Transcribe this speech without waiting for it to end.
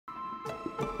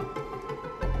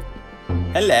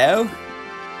Hello.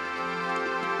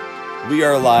 We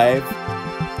are live. Oh,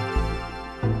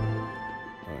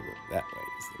 I go that way.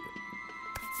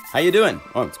 How you doing?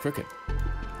 Oh, it's crooked.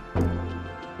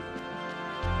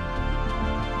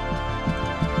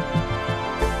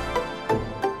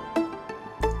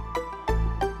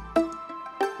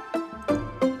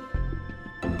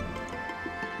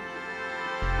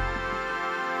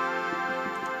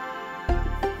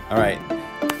 All right.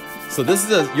 So this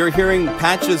is you're hearing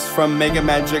patches from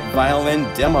MegaMagic Violin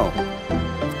demo.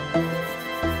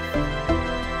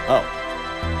 Oh,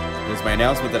 there's my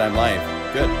announcement that I'm live.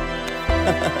 Good.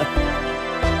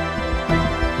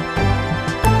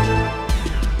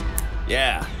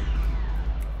 Yeah.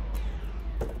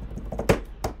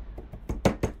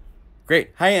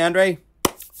 Great. Hi, Andre.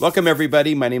 Welcome,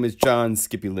 everybody. My name is John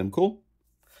Skippy Limcool.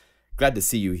 Glad to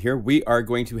see you here. We are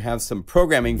going to have some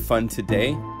programming fun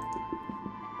today.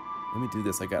 Let me do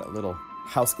this. I got a little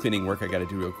house cleaning work I got to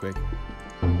do real quick.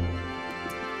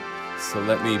 So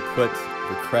let me put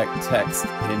the correct text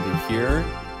into here.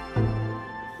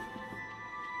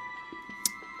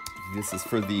 This is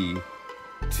for the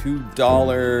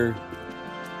 $2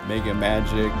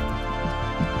 MegaMagic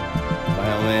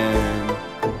Violin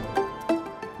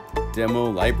demo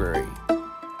library.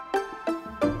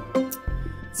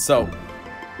 So,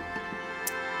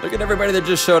 look at everybody that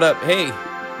just showed up. Hey.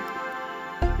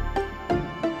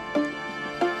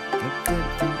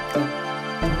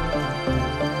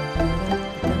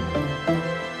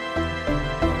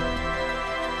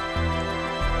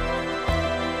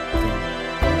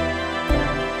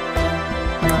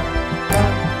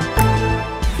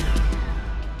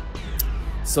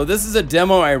 So this is a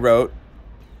demo I wrote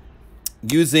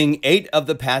using 8 of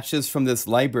the patches from this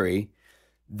library.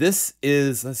 This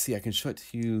is, let's see, I can show it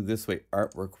to you this way,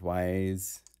 artwork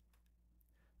wise.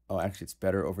 Oh, actually it's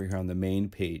better over here on the main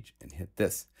page and hit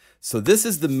this. So this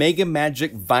is the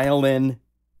MegaMagic Violin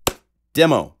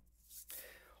demo.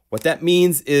 What that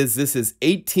means is this is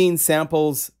 18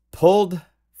 samples pulled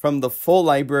from the full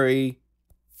library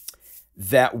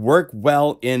that work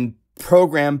well in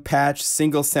program patch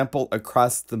single sample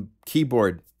across the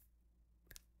keyboard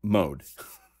mode.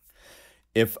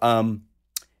 If I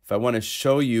want to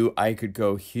show you, I could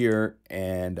go here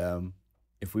and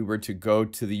if we were to go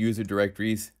to the user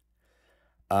directories,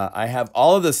 I have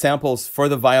all of the samples for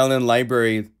the violin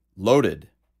library loaded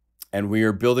and we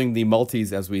are building the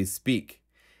multis as we speak.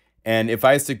 And if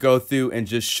I was to go through and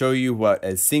just show you what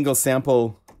a single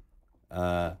sample,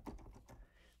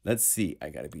 let's see, I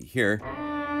gotta be here.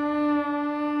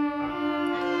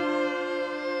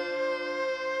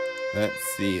 Let's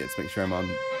see, let's make sure I'm on.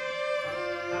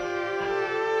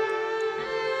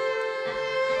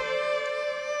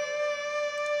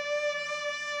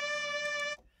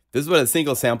 This is what a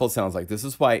single sample sounds like. This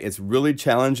is why it's really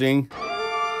challenging.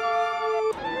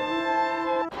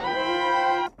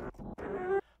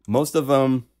 Most of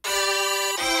them,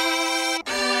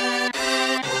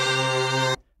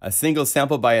 a single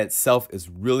sample by itself is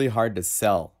really hard to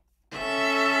sell.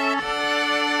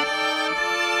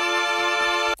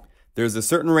 There's a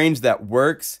certain range that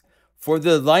works. For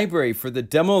the library, for the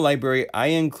demo library, I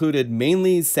included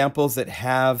mainly samples that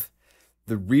have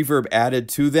the reverb added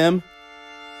to them,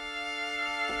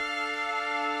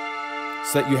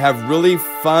 so that you have really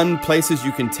fun places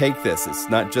you can take this. It's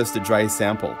not just a dry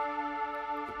sample.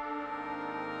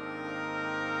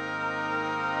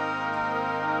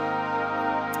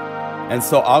 And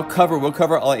so we'll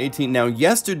cover all 18. Now,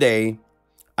 yesterday,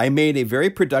 I made a very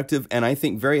productive and I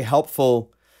think very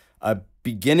helpful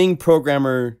beginning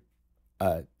programmer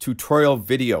tutorial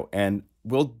video. And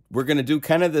we're going to do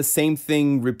kind of the same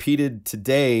thing repeated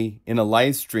today in a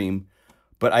live stream.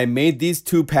 But I made these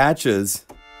 2 patches.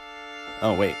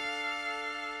 Oh, wait.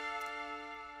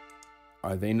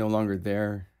 Are they no longer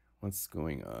there? What's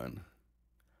going on?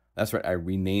 That's right. I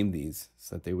renamed these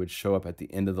so that they would show up at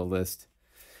the end of the list.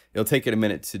 It'll take it a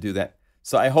minute to do that.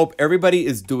 So I hope everybody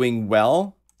is doing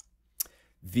well.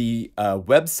 The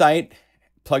website,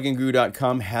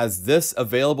 pluginguru.com, has this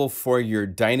available for your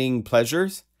dining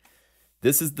pleasures.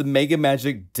 This is the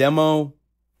MegaMagic demo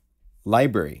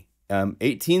library.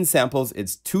 18 samples,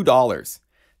 it's $2.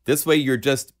 This way you're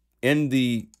just in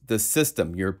the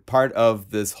system. You're part of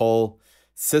this whole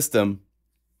system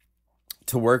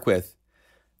to work with,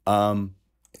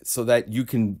 so that you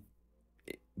can,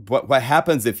 what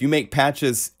happens if you make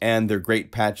patches and they're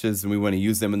great patches and we want to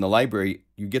use them in the library,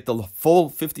 you get the full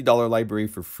 $50 library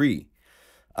for free.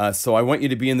 So I want you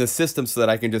to be in the system so that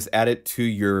I can just add it to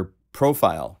your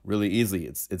profile really easily.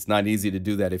 It's not easy to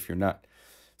do that if you're not.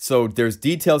 So there's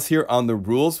details here on the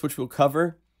rules, which we'll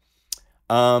cover.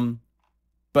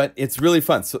 But it's really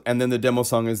fun. So, and then the demo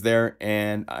song is there,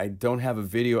 and I don't have a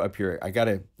video up here. I got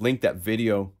to link that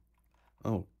video.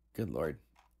 Oh, good Lord.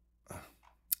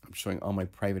 I'm showing all my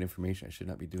private information. I should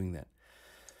not be doing that.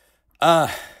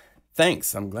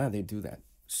 Thanks. I'm glad they do that.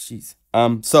 Jeez.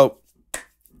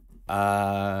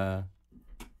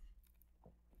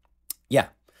 Yeah.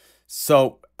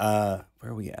 So, where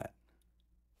are we at?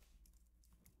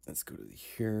 Let's go to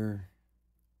here.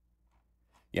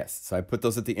 Yes, so I put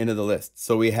those at the end of the list.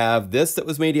 So we have this that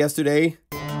was made yesterday.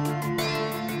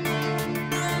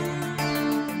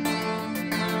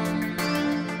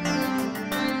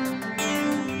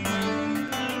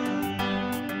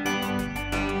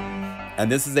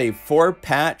 And this is a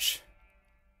 4-patch,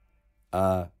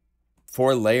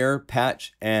 4-layer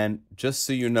patch. And just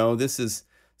so you know, this is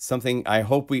something I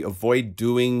hope we avoid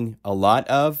doing a lot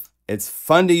of. It's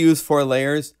fun to use 4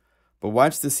 layers, but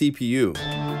watch the CPU.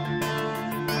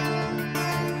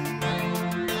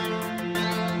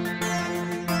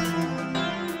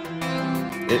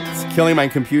 It's killing my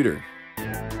computer.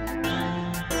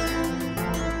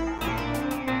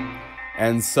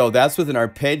 And so that's with an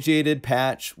arpeggiated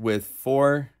patch with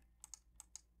 4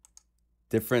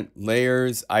 different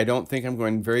layers. I don't think I'm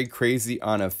going very crazy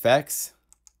on effects.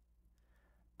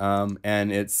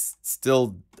 And it's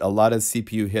still a lot of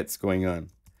CPU hits going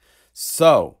on.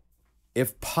 So,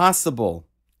 if possible,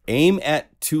 aim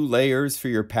at 2 layers for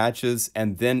your patches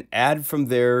and then add from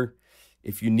there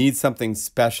if you need something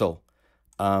special.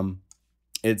 Don't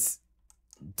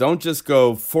just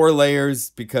go 4 layers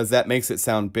because that makes it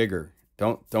sound bigger.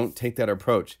 Don't take that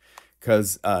approach,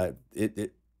 because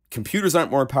computers aren't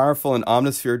more powerful, and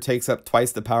Omnisphere takes up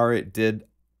twice the power it did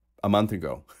a month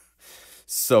ago.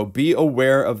 So be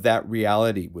aware of that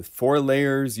reality. With 4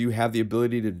 layers, you have the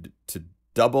ability to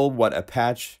double what a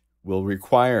patch will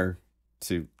require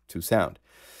to sound.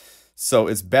 So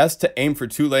it's best to aim for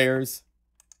 2 layers,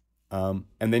 and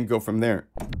then go from there.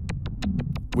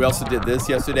 We also did this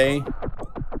yesterday.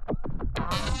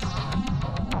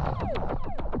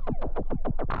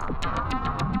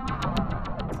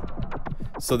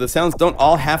 So the sounds don't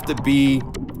all have to be...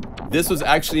 This was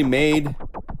actually made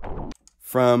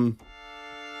from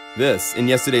this in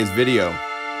yesterday's video.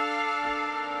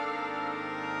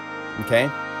 Okay?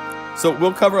 So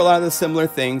we'll cover a lot of the similar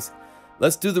things.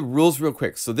 Let's do the rules real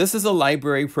quick. So this is a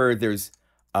library where there's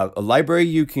a library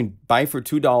you can buy for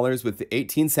 $2 with the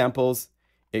 18 samples.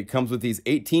 It comes with these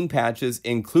 18 patches,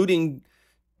 including,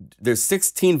 there's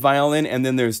 16 violin, and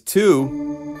then there's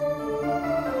 2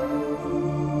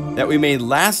 that we made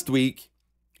last week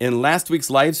in last week's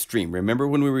live stream. Remember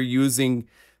when we were using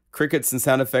crickets and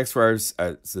sound effects for our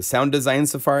the sound design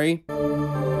safari?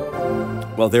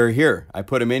 Well, they're here. I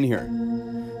put them in here.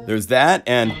 There's that,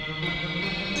 and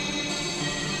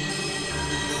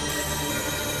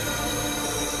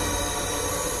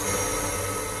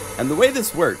the way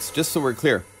this works, just so we're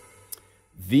clear,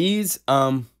 these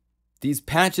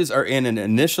patches are in an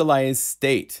initialized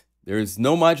state. There's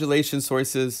no modulation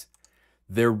sources.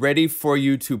 They're ready for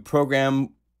you to program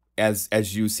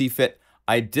as you see fit.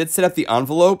 I did set up the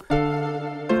envelope,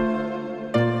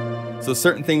 so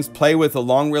certain things play with a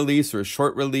long release or a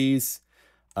short release.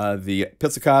 The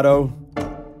pizzicato.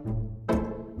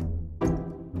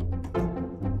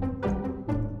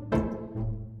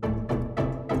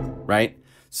 Right?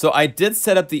 So I did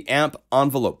set up the amp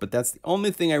envelope, but that's the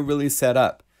only thing I really set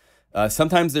up.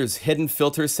 Sometimes there's hidden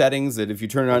filter settings that if you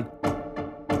turn it on,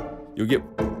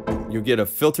 you'll get a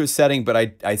filter setting, but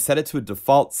I set it to a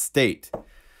default state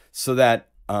so that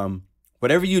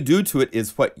whatever you do to it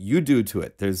is what you do to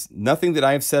it. There's nothing that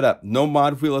I've set up, no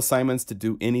mod wheel assignments to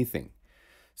do anything.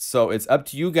 So it's up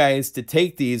to you guys to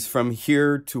take these from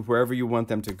here to wherever you want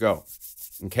them to go.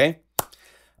 Okay?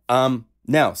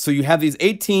 Now, so you have these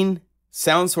 18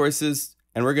 sound sources,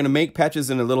 and we're going to make patches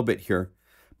in a little bit here.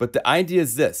 But the idea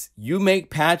is this. You make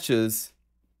patches,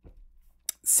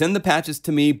 send the patches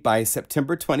to me by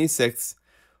September 26th,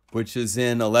 which is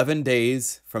in 11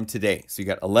 days from today. So you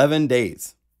got 11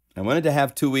 days. I wanted to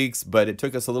have 2 weeks, but it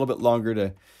took us a little bit longer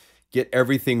to get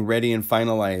everything ready and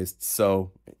finalized.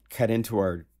 So it cut into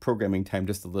our programming time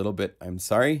just a little bit. I'm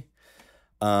sorry.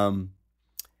 But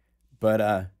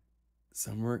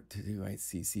some work to do. I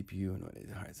see CPU and what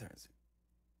is hard.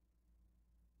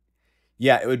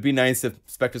 Yeah, it would be nice if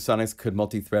Spectrasonics could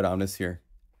multi-thread Omnisphere.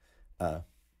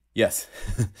 Yes.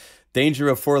 Danger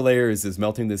of 4 layers is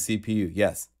melting the CPU.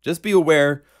 Yes. Just be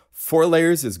aware, 4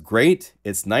 layers is great.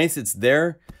 It's nice. It's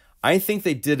there. I think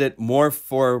they did it more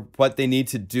for what they need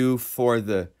to do for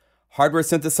the hardware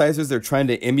synthesizers. They're trying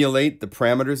to emulate the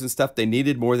parameters and stuff. They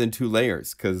needed more than 2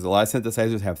 layers because a lot of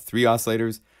synthesizers have 3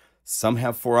 oscillators. Some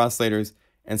have 4 oscillators.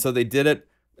 And so they did it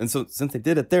And so since they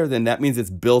did it there, then that means it's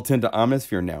built into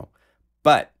Omnisphere now.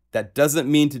 But that doesn't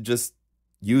mean to just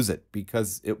use it,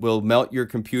 because it will melt your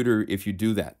computer if you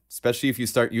do that, especially if you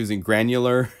start using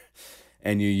granular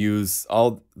and you use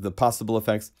all the possible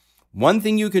effects. One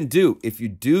thing you can do if you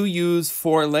do use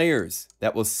 4 layers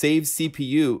that will save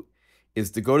CPU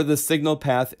is to go to the signal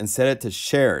path and set it to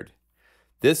shared.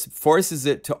 This forces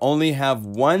it to only have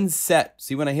one set.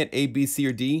 See when I hit A, B, C,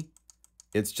 or D?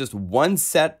 It's just one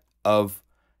set of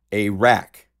a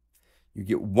rack. You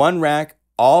get one rack.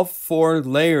 All 4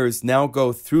 layers now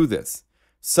go through this.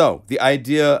 So the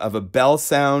idea of a bell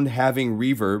sound having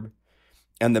reverb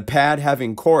and the pad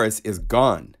having chorus is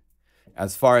gone.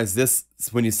 As far as this,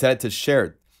 when you set it to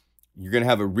shared, you're going to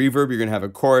have a reverb, you're going to have a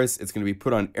chorus, it's going to be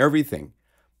put on everything.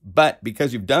 But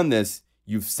because you've done this,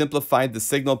 you've simplified the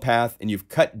signal path and you've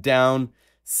cut down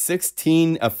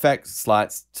 16 effect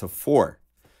slots to 4.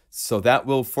 So that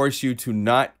will force you to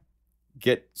not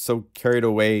get so carried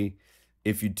away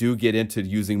if you do get into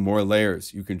using more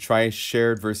layers. You can try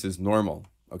shared versus normal,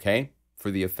 okay,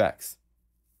 for the effects.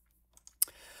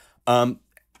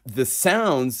 The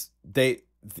sounds,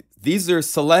 these are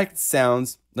select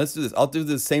sounds. Let's do this. I'll do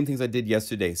the same things I did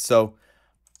yesterday. So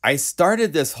I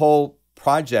started this whole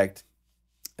project.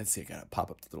 Let's see, I gotta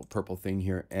pop up the little purple thing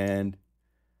here. And,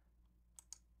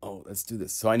 oh, let's do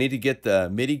this. So I need to get the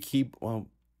MIDI key. Well,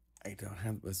 I don't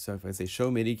have, so if I say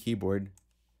show MIDI keyboard,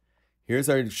 here's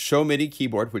our show MIDI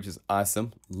keyboard, which is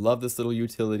awesome. Love this little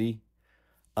utility.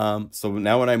 So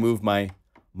now when I move my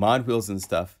mod wheels and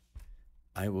stuff,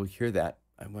 I will hear that.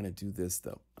 I want to do this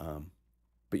though.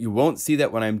 But you won't see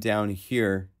that when I'm down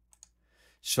here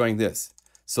showing this.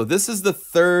 So this is the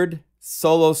 3rd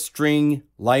solo string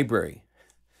library.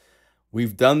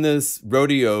 We've done this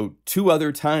rodeo 2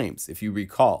 other times, if you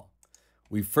recall.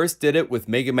 We first did it with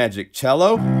MegaMagic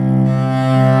Cello.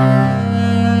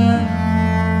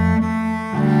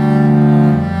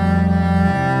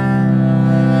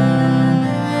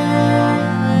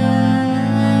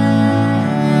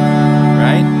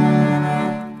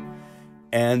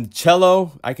 And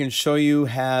cello, I can show you,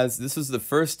 this is the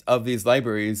first of these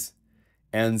libraries.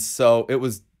 And so it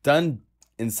was done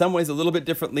in some ways a little bit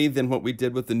differently than what we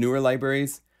did with the newer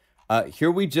libraries.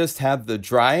 Here we just have the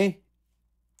dry.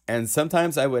 And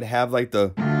sometimes I would have like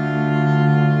the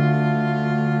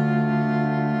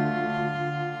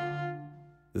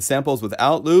samples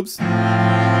without loops.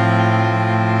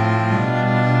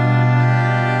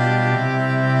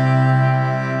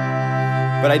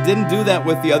 But I didn't do that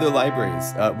with the other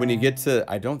libraries. When you get to,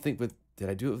 I don't think did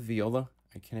I do it with viola?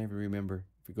 I can't even remember.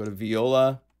 If we go to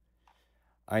viola,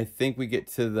 I think we get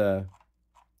to the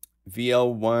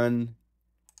VL1.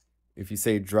 If you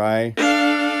say dry,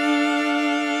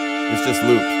 it's just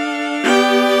looped.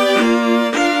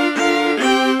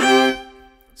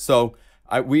 So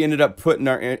we ended up putting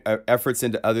our efforts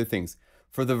into other things.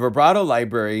 For the vibrato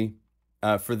library,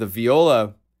 for the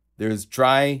viola, there's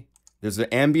dry, there's an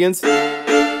ambience.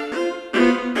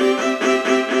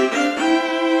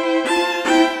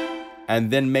 And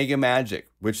then MegaMagic,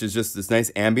 which is just this nice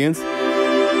ambience.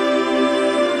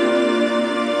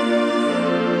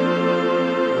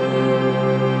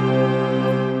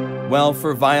 Well,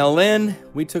 for violin,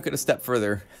 we took it a step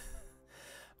further.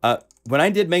 When I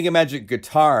did MegaMagic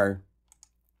guitar,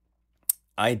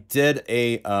 I did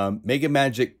a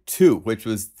MegaMagic 2, which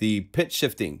was the pitch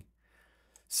shifting.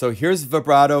 So here's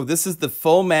vibrato. This is the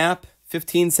full map,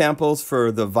 15 samples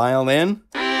for the violin.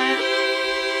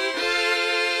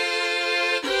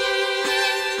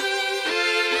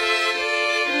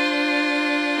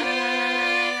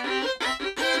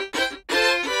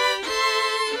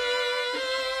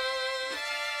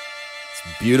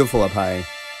 Beautiful up high.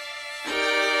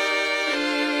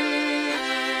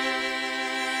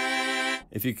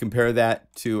 If you compare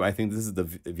that to, I think this is the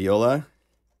viola.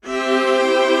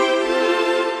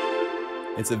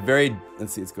 It's a very,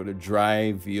 let's see, let's go to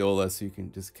dry viola so you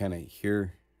can just kind of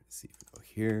hear. Let's see if we go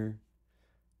here,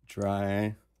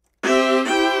 dry.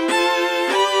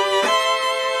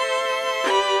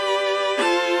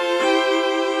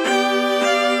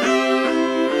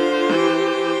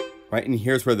 Right, and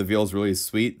here's where the viola is really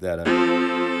sweet. That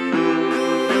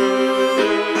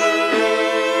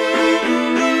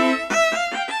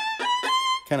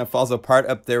kind of falls apart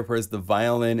up there, whereas the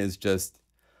violin is just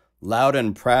loud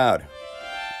and proud.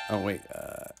 Oh wait.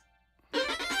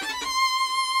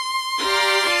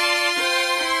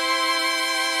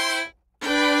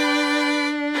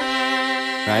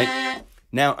 Right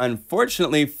now,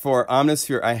 unfortunately for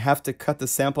Omnisphere, I have to cut the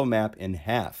sample map in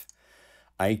half.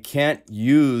 I can't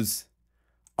use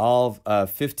all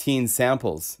 15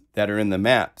 samples that are in the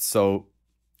map, so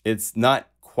it's not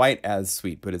quite as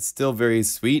sweet, but it's still very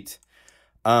sweet.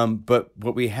 But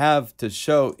what we have to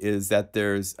show is that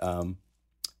there's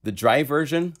the dry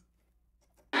version.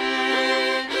 And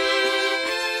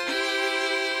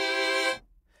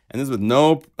this is with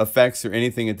no effects or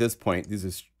anything at this point. These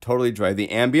are totally dry. The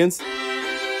ambience.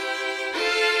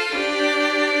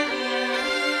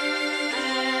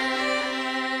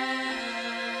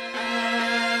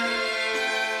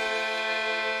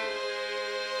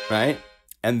 Right?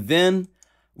 And then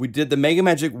we did the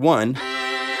MegaMagic 1.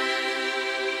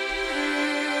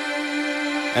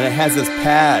 And it has this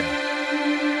pad.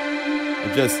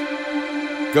 It just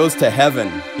goes to heaven,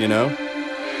 you know?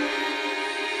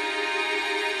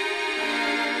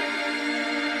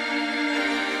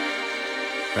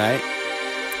 Right?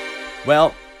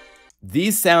 Well,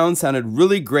 these sounds sounded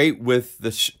really great with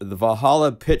the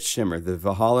Valhalla pitch shimmer, the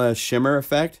Valhalla shimmer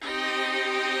effect.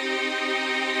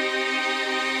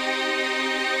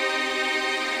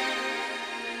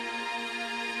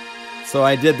 So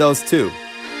I did those too.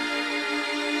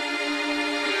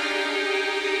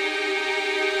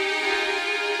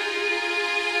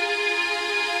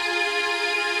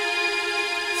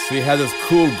 So you have this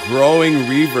cool growing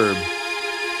reverb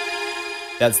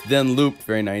that's then looped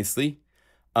very nicely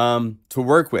to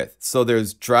work with. So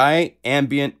there's dry,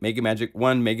 ambient, MegaMagic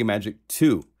 1, MegaMagic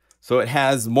 2. So it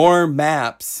has more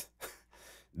maps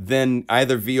than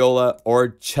either viola or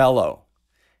cello.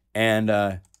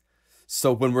 And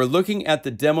so when we're looking at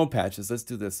the demo patches, let's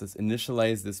do this. Let's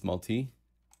initialize this multi.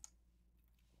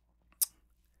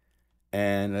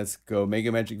 And let's go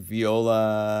MegaMagic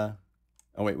viola.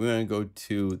 Oh wait, we want to go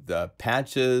to the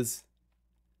patches,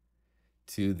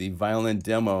 to the violin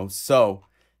demo. So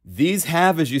these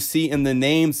have, as you see in the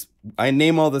names, I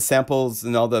name all the samples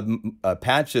and all the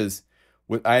patches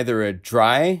with either a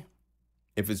dry.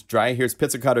 If it's dry, here's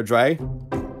pizzicato dry.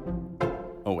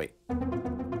 Oh wait.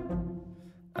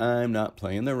 I'm not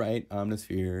playing the right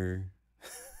omnisphere.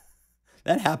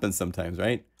 That happens sometimes,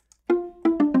 right?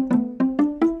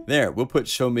 There, we'll put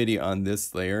show MIDI on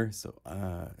this layer. So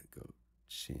go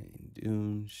chain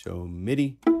tune, show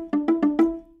MIDI.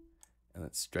 And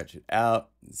let's stretch it out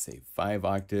and say 5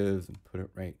 octaves and put it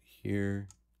right here.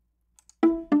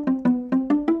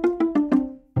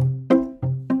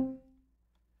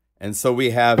 And so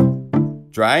we have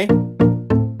dry.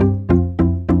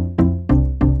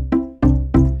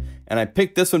 And I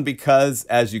picked this one because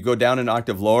as you go down an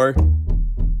octave lower,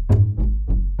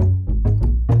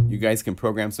 you guys can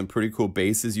program some pretty cool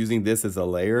basses using this as a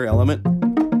layer element.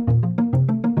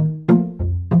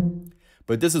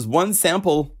 But this is one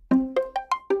sample.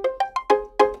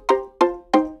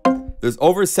 There's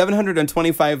over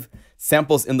 725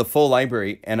 samples in the full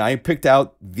library, and I picked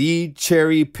out the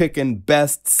cherry picking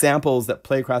best samples that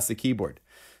play across the keyboard.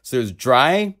 So there's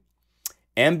dry,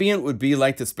 ambient would be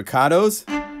like the spiccatos.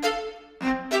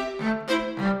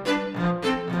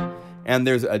 And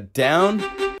there's a down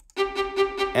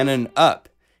and an up.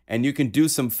 And you can do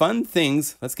some fun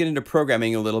things. Let's get into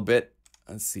programming a little bit.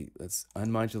 Let's see. Let's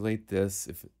unmodulate this.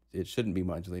 If it shouldn't be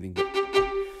modulating.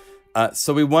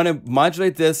 So we want to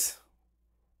modulate this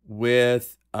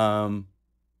with, we want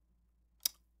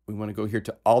to go here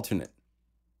to alternate.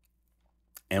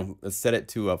 And let's set it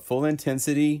to a full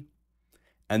intensity.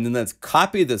 And then let's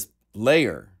copy this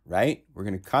layer, right? We're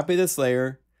going to copy this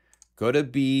layer, go to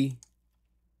B,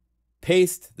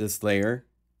 paste this layer.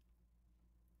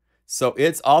 So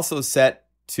it's also set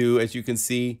to, as you can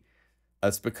see, a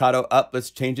spiccato up. Let's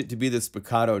change it to be the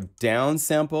spiccato down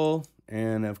sample.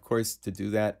 And of course, to do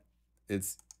that,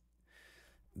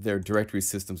 their directory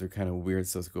systems are kind of weird.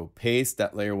 So let's go paste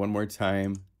that layer one more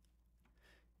time.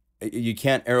 You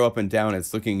can't arrow up and down.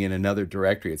 It's looking in another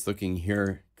directory. It's looking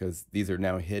here because these are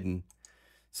now hidden.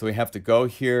 So we have to go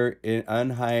here,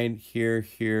 unhide here,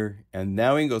 here, and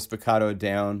now we can go spiccato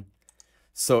down.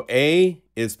 So A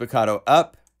is spiccato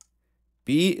up,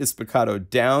 B is spiccato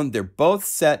down. They're both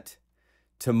set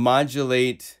to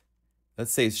modulate,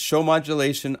 let's say show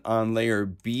modulation on layer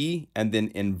B and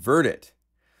then invert it.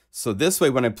 So this way,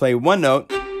 when I play one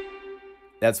note,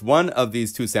 that's one of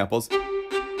these two samples.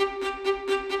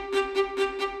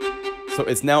 So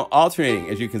it's now alternating,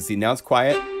 as you can see. Now it's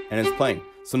quiet and it's playing.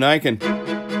 So now I can.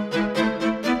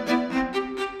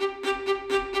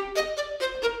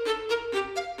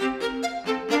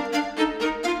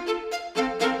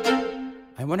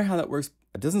 I wonder how that works.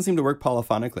 It doesn't seem to work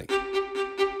polyphonically.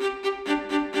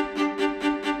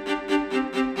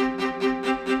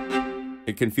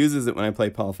 It confuses it when I play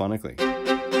polyphonically.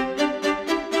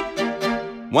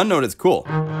 One note is cool.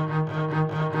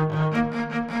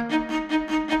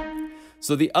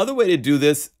 So the other way to do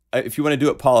this, if you want to do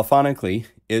it polyphonically,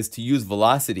 is to use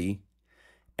velocity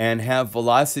and have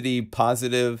velocity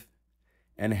positive,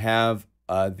 and have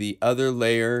the other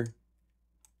layer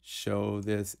show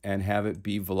this and have it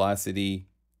be velocity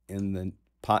in the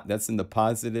that's in the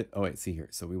positive. Oh wait, see here.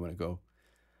 So we want to go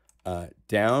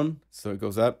down, so it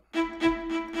goes up.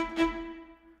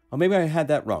 Oh, maybe I had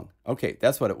that wrong. Okay,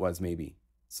 that's what it was maybe.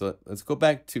 So let's go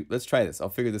back to, let's try this. I'll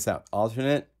figure this out.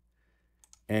 Alternate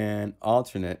and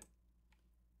alternate.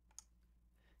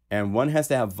 And one has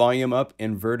to have volume up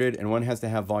inverted and one has to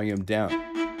have volume down.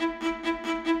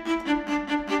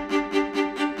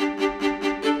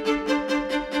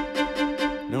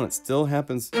 No, it still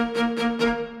happens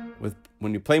with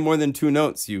when you play more than 2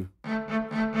 notes, you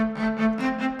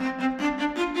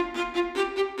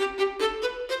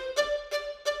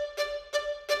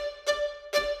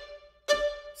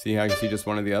see how you see just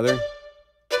one or the other?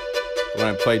 When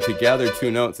I play together 2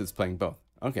 notes, it's playing both.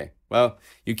 Okay, well,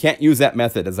 you can't use that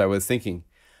method as I was thinking.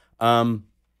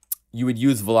 You would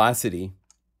use velocity.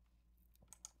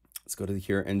 Let's go to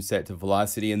here and set it to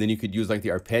velocity, and then you could use like the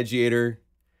arpeggiator.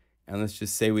 And let's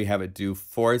just say we have it do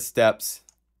 4 steps,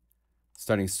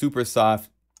 starting super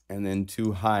soft and then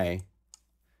 2 high.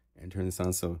 And turn this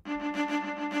on so.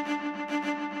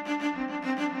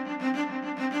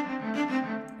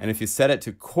 And if you set it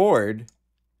to chord,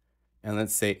 and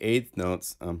let's say 8th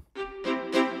notes,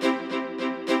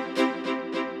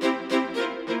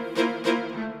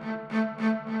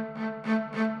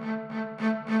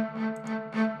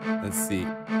 let's see,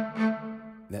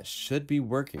 that should be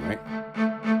working, right?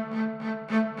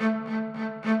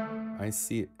 I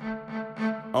see it.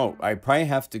 Oh, I probably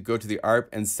have to go to the ARP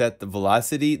and set the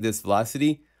velocity, this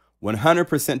velocity,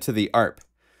 100% to the ARP.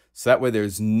 So that way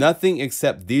there's nothing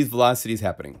except these velocities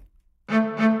happening.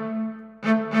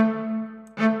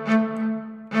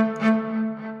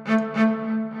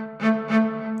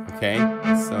 Okay,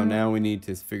 so now we need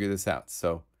to figure this out.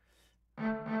 So,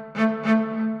 and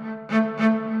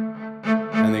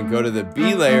then go to the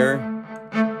B layer.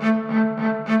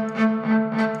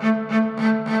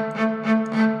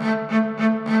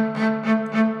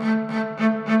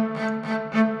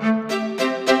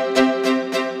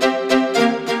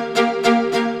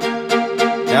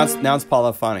 Now it's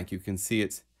polyphonic. You can see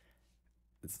it's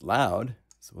loud,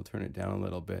 so we'll turn it down a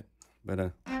little bit.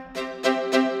 But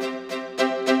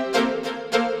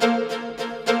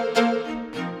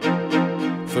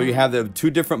so you have the 2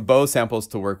 different bow samples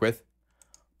to work with.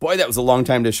 Boy, that was a long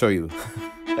time to show you.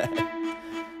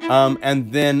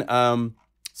 And then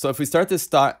so if we start this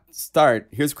start,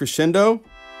 here's crescendo.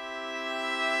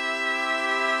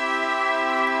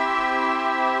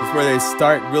 This is where they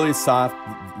start really soft.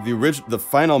 The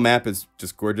final map is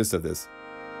just gorgeous of this.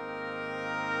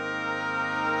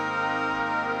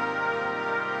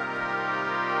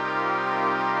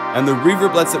 And the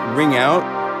reverb lets it ring out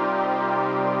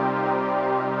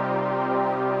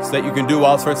so that you can do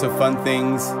all sorts of fun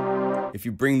things. If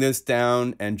you bring this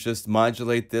down and just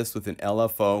modulate this with an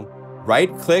LFO,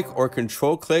 right click or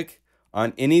control click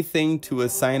on anything to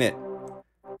assign it.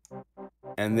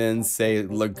 And then say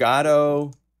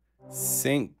legato,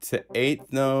 sync to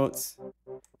 8th notes,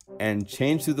 and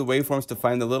change through the waveforms to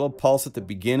find the little pulse at the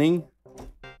beginning.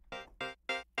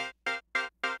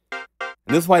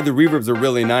 And this is why the reverbs are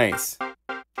really nice.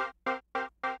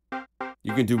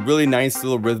 You can do really nice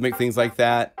little rhythmic things like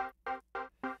that.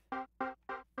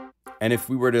 And if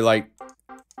we were to like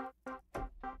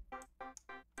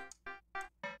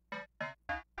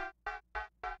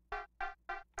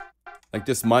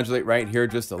just modulate right here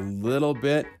just a little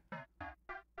bit.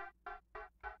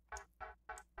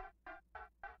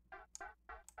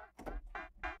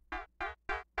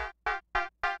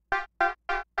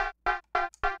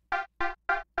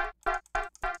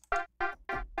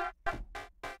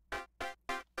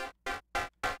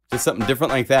 Just something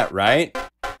different like that, right?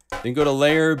 Then go to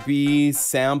layer B,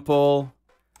 sample.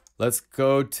 Let's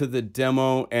go to the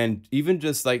demo and even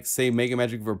just like say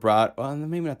MegaMagic vibrato. Well,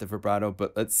 maybe not the vibrato,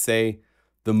 but let's say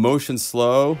the motion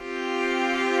slow.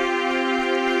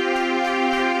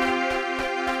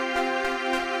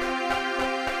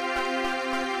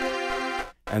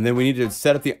 And then we need to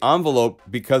set up the envelope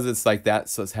because it's like that.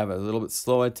 So let's have a little bit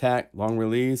slow attack, long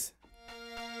release.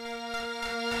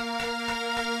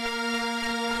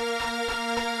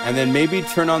 And then maybe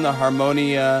turn on the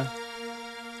harmonia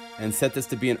and set this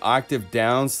to be an octave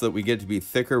down so that we get it to be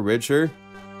thicker, richer.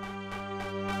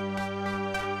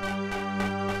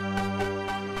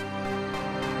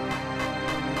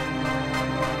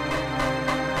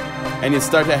 And you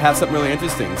start to have something really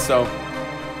interesting. So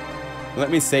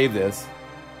let me save this.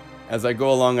 As I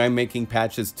go along, I'm making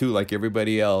patches too, like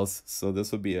everybody else. So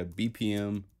this will be a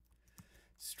BPM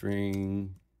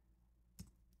string.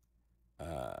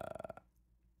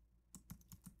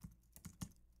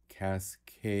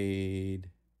 Cascade.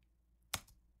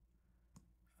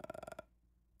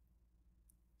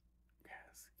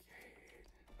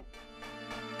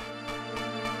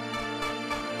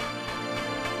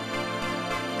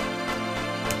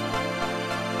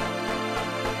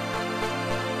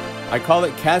 I call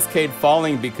it Cascade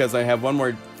Falling because I have one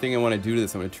more thing I want to do to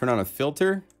this. I'm going to turn on a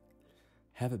filter.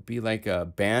 Have it be like a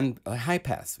band. A high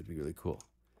pass would be really cool.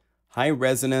 High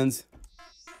resonance.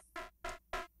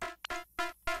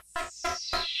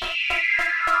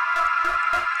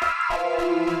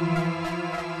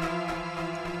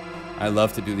 I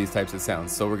love to do these types of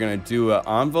sounds. So we're going to do an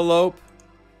envelope.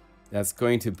 That's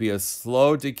going to be a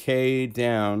slow decay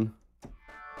down.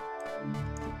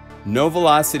 No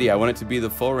velocity. I want it to be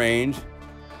the full range.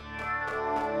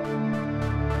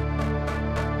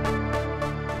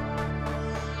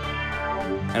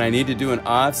 And I need to do an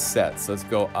offset. So let's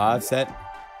go offset.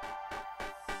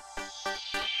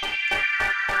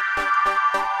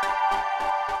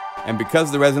 And because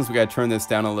of the resonance, we got to turn this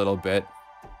down a little bit.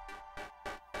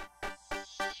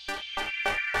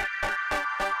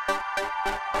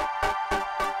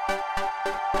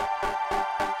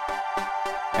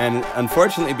 And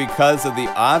unfortunately, because of the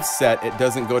offset, it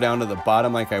doesn't go down to the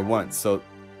bottom like I want. So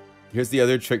here's the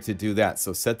other trick to do that.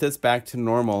 So set this back to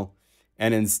normal,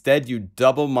 and instead you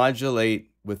double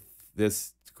modulate with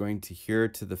this going to here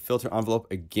to the filter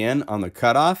envelope again on the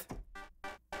cutoff.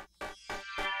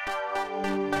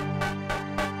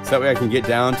 So that way I can get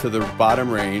down to the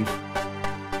bottom range.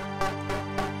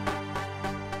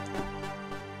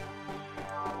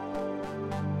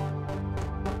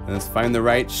 And let's find the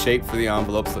right shape for the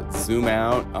envelope. So let's zoom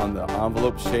out on the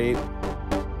envelope shape. I'm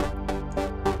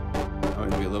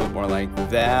going to be a little more like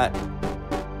that.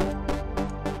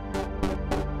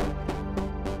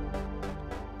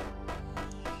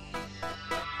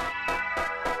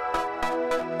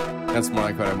 That's more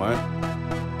like what I want.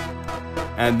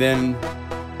 And then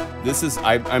this is,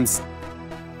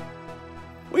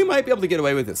 we might be able to get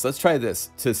away with this. Let's try this.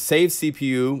 To save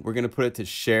CPU, we're going to put it to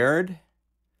shared.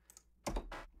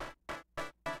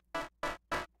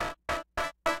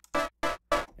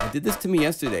 Did this to me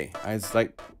yesterday. I was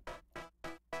like,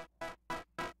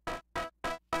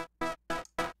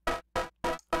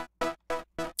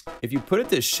 if you put it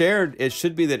to shared, it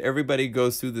should be that everybody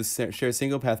goes through the share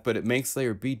single path, but it makes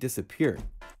layer B disappear.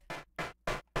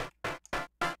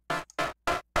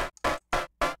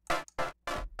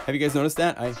 Have you guys noticed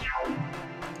that?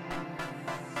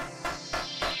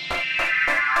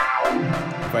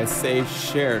 If I say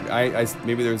shared,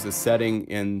 maybe there's a setting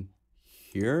in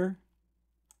here.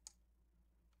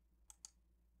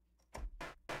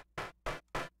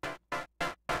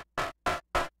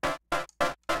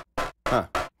 Huh.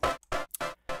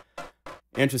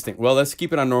 Interesting. Well, let's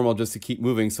keep it on normal just to keep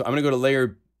moving. So I'm going to go to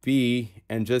layer B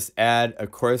and just add a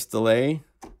chorus delay.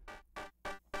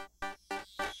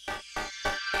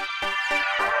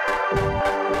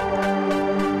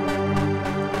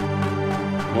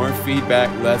 More feedback,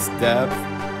 less depth.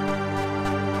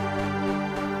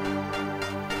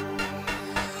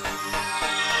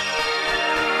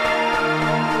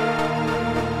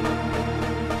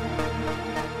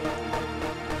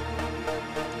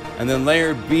 And then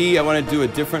layer B, I want to do a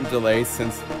different delay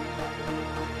since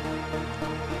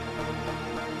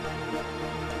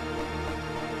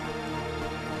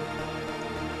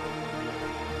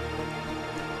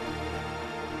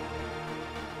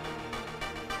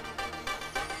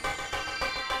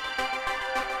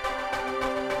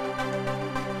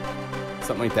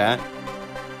something like that.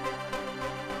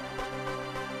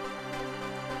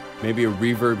 Maybe a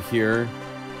reverb here.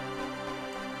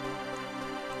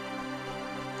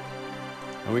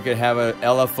 And we could have a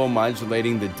LFO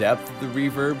modulating the depth of the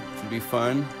reverb, which would be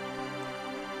fun.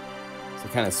 So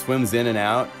it kind of swims in and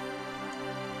out.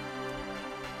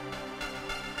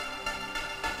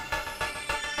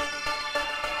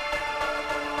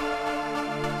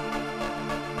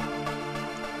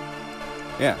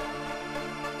 Yeah.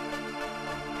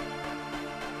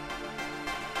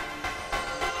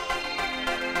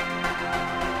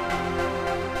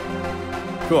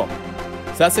 Cool.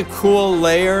 So that's a cool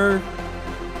layer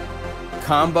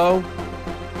combo.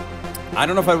 I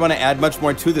don't know if I want to add much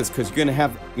more to this because you're going to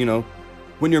have, you know,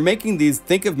 when you're making these,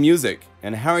 think of music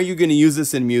and how are you going to use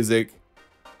this in music?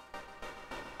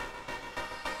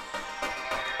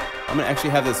 I'm going to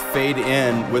actually have this fade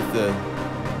in with the,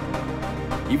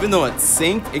 even though it's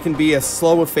synced, it can be a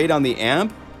slow fade on the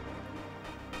amp.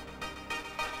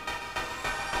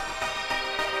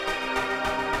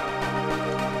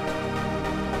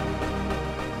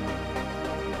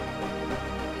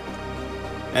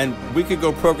 And we could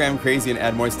go program crazy and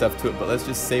add more stuff to it, but let's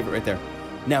just save it right there.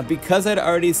 Now, because I'd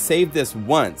already saved this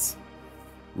once,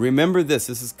 remember this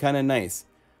is kind of nice.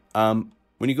 When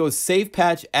you go save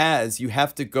patch as, you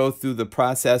have to go through the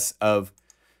process of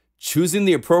choosing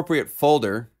the appropriate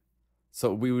folder.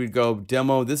 So we would go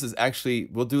demo. This is actually,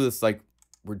 we'll do this like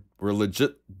we're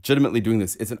legitimately doing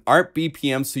this. It's an ARP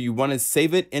BPM, so you want to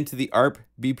save it into the ARP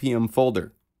BPM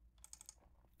folder.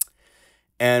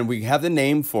 And we have the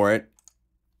name for it.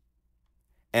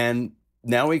 And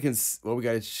now we can, well, we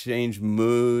got to change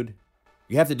mood.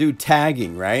 You have to do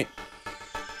tagging, right?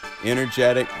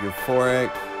 Energetic, euphoric,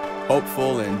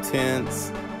 hopeful, intense,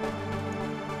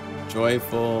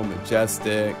 joyful,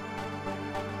 majestic,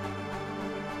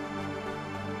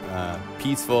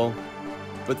 peaceful.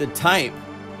 But the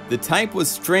type was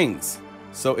strings.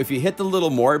 So if you hit the little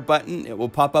more button, it will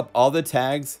pop up all the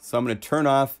tags. So I'm going to turn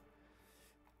off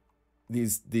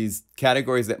these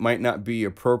categories that might not be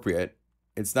appropriate.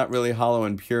 It's not really hollow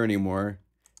and pure anymore.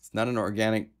 It's not an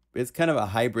organic, it's kind of a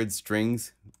hybrid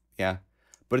strings. Yeah.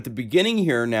 But at the beginning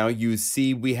here now, you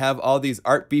see we have all these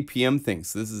ARP BPM things.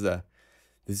 So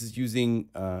this is using,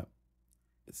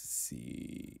 let's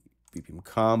see, BPM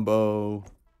combo,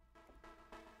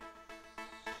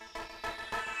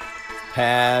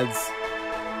 pads.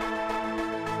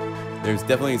 There's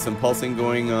definitely some pulsing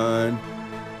going on.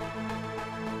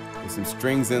 There's some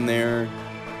strings in there.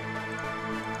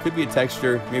 Could be a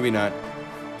texture, maybe not.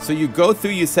 So you go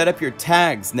through, you set up your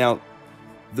tags. Now,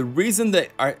 the reason that,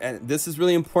 this is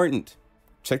really important.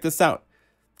 Check this out.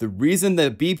 The reason the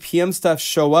BPM stuff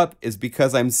show up is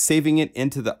because I'm saving it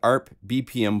into the ARP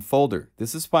BPM folder.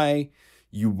 This is why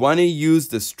you want to use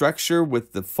the structure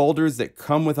with the folders that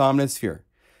come with Omnisphere,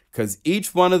 because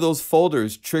each one of those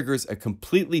folders triggers a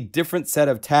completely different set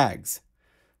of tags,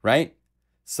 right?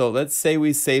 So let's say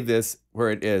we save this where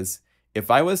it is. If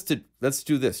I was to, let's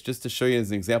do this just to show you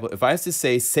as an example. If I was to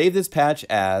say, save this patch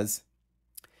as,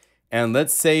 and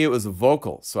let's say it was a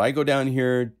vocal. So I go down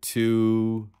here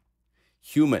to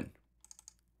human.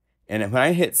 And when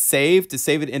I hit save to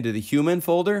save it into the human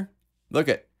folder, look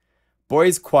at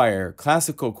boys choir,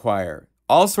 classical choir,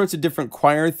 all sorts of different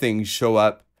choir things show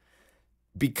up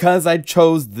because I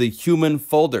chose the human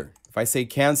folder. If I say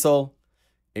cancel,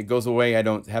 it goes away. I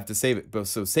don't have to save it. But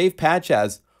so save patch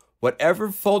as,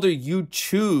 whatever folder you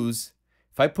choose.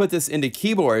 If I put this into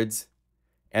keyboards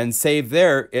and save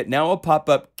there, it now will pop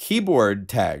up keyboard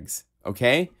tags,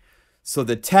 okay? So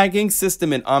the tagging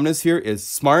system in Omnisphere is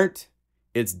smart.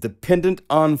 It's dependent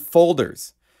on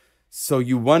folders. So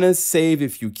you want to save,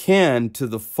 if you can, to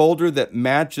the folder that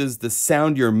matches the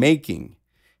sound you're making.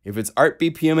 If it's ARP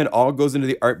BPM, it all goes into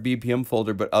the ARP BPM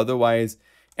folder, but otherwise,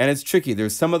 and it's tricky.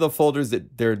 There's some of the folders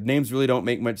that their names really don't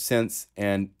make much sense,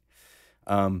 and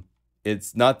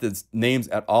it's not the names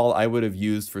at all I would have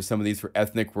used for some of these for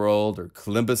Ethnic World or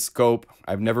Columbuscope.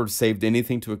 I've never saved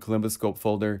anything to a Columbuscope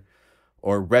folder,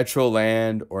 or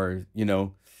Retroland, or, you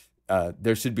know,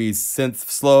 there should be synth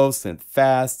slow, synth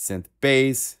fast, synth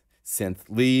bass, synth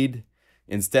lead.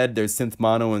 Instead, there's synth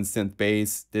mono and synth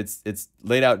bass. It's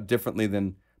laid out differently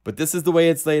than, but this is the way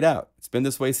it's laid out. It's been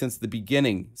this way since the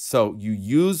beginning. So you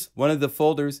use one of the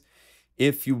folders.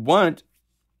 If you want,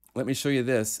 let me show you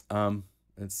this.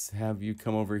 Let's have you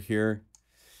come over here.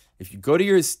 If you go to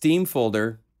your Steam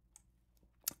folder,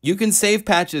 you can save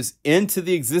patches into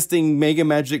the existing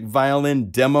MegaMagic Violin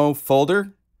demo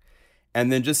folder,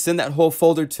 and then just send that whole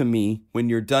folder to me when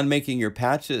you're done making your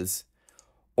patches.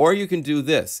 Or you can do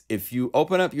this. If you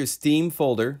open up your Steam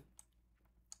folder,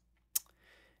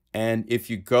 and if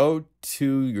you go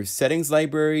to your settings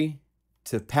library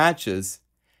to patches,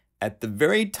 at the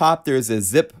very top there's a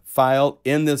zip file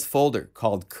in this folder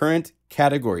called current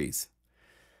categories.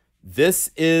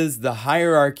 This is the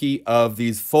hierarchy of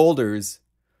these folders.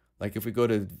 Like if we go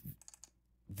to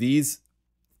these,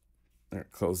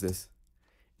 close this.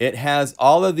 It has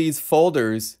all of these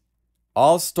folders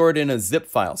all stored in a zip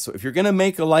file. So if you're going to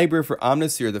make a library for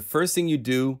Omnisphere, the first thing you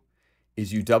do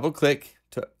is you double click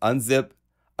to unzip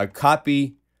a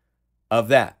copy of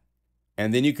that.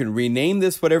 And then you can rename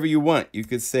this whatever you want. You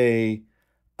could say,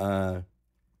 let's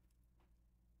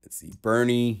see,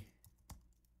 Bernie,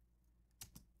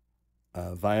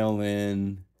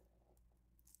 violin,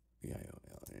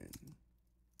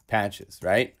 patches,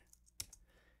 right?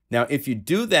 Now, if you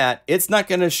do that, it's not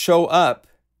going to show up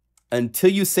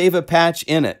until you save a patch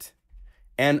in it.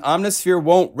 And Omnisphere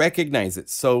won't recognize it.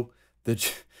 So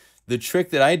the trick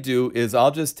that I do is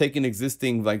I'll just take an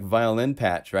existing like violin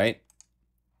patch, right?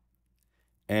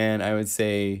 And I would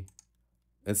say,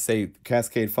 let's say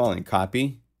Cascade Falling,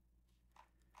 copy.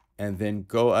 And then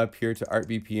go up here to ARP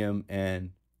BPM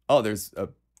and, oh, there's a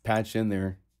patch in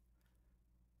there.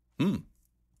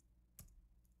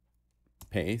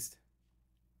 Paste.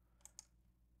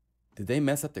 Did they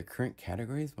mess up their current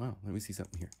categories? Wow, let me see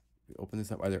something here. Open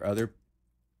this up. Are there other?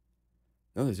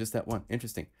 No, there's just that one.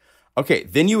 Interesting. Okay,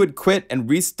 then you would quit and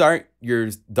restart your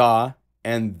DAW,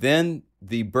 and then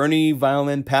the Bernie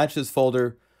Violin patches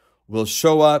folder will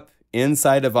show up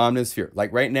inside of Omnisphere.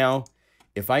 Like right now,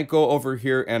 if I go over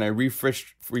here and I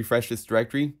refresh this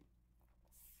directory,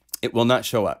 it will not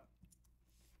show up.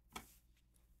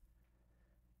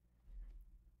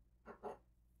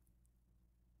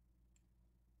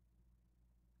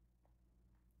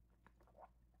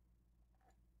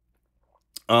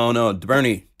 Oh no,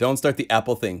 Bernie, don't start the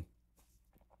Apple thing.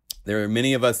 There are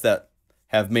many of us that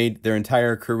have made their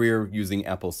entire career using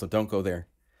Apple, so don't go there.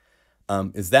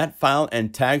 Is that file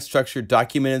and tag structure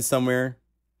documented somewhere?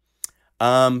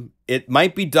 It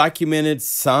might be documented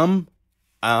some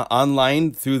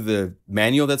online through the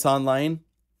manual that's online.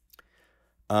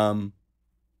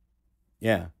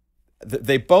 Yeah.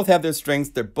 They both have their strengths.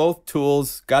 They're both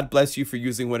tools. God bless you for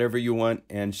using whatever you want,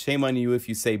 and shame on you if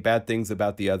you say bad things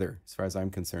about the other, as far as I'm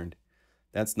concerned.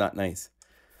 That's not nice.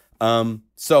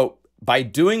 So by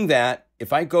doing that,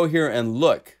 if I go here and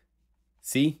look,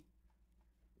 see,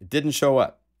 it didn't show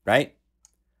up, right?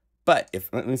 But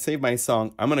let me save my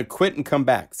song. I'm going to quit and come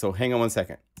back. So hang on one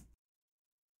second.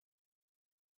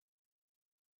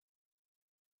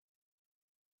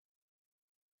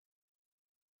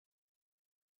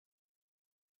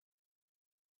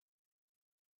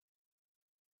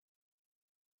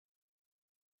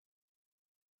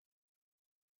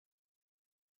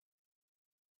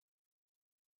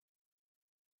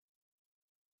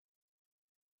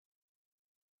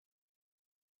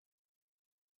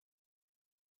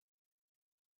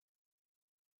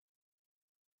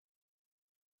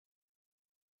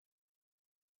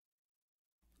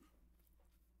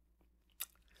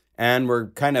 And we're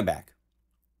kind of back.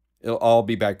 It'll all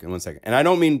be back in 1 second. And I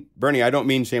don't mean, Bernie, I don't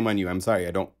mean shame on you. I'm sorry.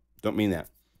 I don't mean that.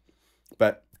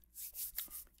 But,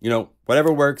 you know,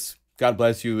 whatever works, God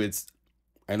bless you.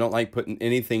 I don't like putting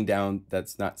anything down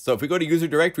that's not. So if we go to user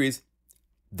directories,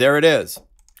 there it is.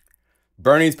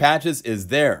 Bernie's patches is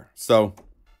there. So,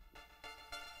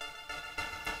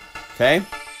 okay.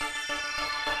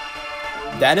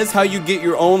 That is how you get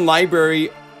your own library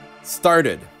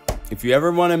started. If you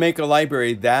ever want to make a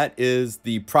library, that is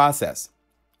the process.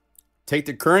 Take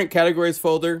the current categories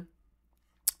folder,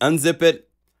 unzip it,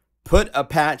 put a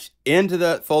patch into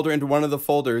the folder, into one of the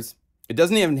folders. It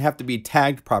doesn't even have to be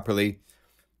tagged properly.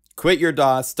 Quit your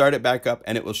DAW, start it back up,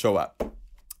 and it will show up.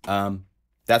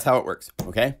 That's how it works,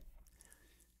 okay?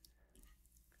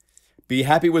 Be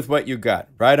happy with what you got.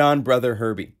 Right on, brother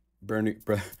Herbie. Brother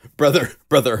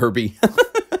Herbie.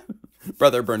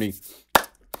 Brother Bernie.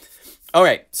 All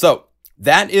right, so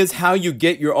that is how you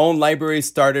get your own library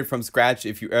started from scratch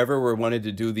if you ever were wanted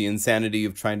to do the insanity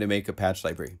of trying to make a patch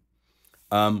library.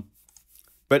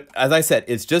 But as I said,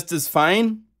 it's just as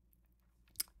fine.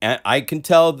 And I can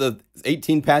tell the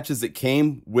 18 patches that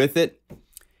came with it.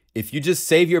 If you just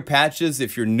save your patches,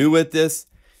 if you're new at this,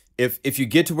 if you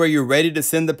get to where you're ready to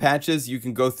send the patches, you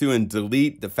can go through and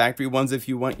delete the factory ones if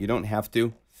you want. You don't have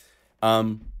to.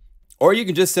 Or you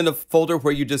can just send a folder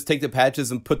where you just take the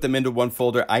patches and put them into one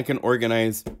folder. I can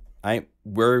organize.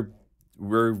 We're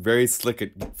very slick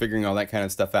at figuring all that kind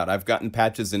of stuff out. I've gotten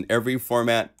patches in every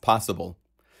format possible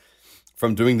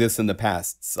from doing this in the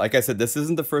past. Like I said, this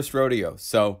isn't the first rodeo.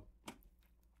 So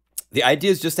the idea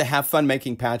is just to have fun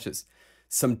making patches.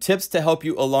 Some tips to help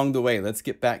you along the way. Let's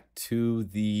get back to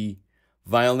the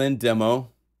violin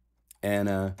demo.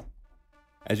 And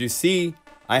as you see,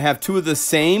 I have two of the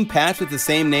same patch with the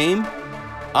same name.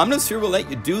 Omnisphere will let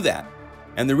you do that.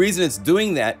 And the reason it's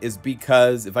doing that is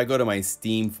because if I go to my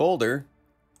Steam folder,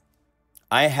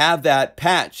 I have that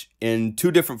patch in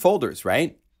two different folders,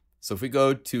 right? So if we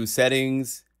go to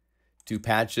settings, to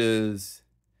patches,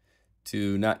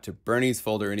 not to Bernie's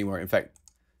folder anymore. In fact,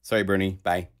 sorry, Bernie,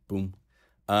 bye, boom.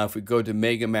 If we go to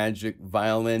MegaMagic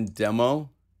Violin Demo,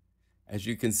 as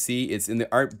you can see, it's in the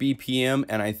Art BPM,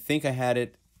 and I think I had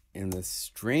it in the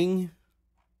string.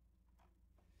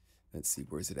 Let's see,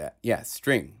 where's it at? Yeah,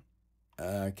 string.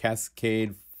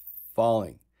 Cascade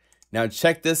falling. Now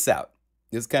check this out.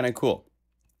 This is kind of cool.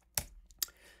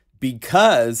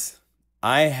 Because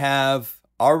I have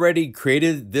already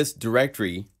created this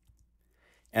directory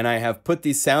and I have put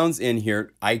these sounds in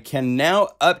here, I can now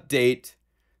update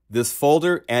this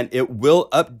folder and it will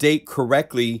update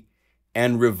correctly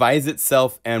and revise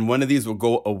itself, and one of these will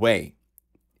go away.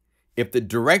 If the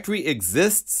directory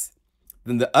exists,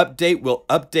 then the update will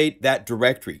update that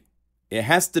directory. It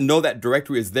has to know that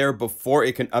directory is there before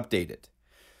it can update it.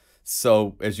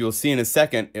 So as you'll see in a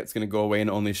second, it's going to go away and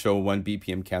only show 1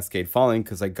 BPM cascade falling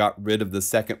because I got rid of the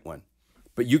second one.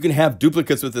 But you can have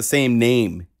duplicates with the same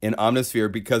name in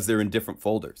Omnisphere because they're in different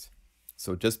folders.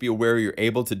 So just be aware you're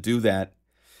able to do that.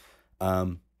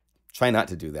 Try not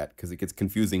to do that because it gets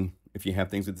confusing if you have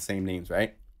things with the same names,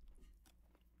 right?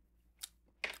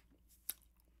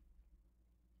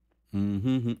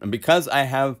 And because I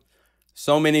have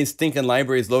so many stinking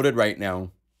libraries loaded right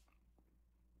now,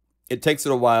 it takes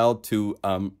it a while to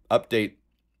update.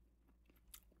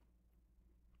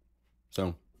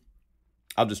 So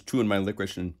I'll just chew in my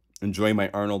licorice and enjoy my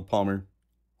Arnold Palmer.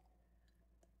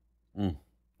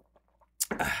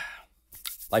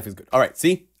 Life is good. All right,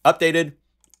 see? Updated.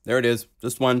 There it is.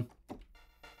 Just one.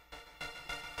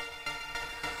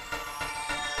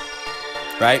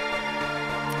 Right?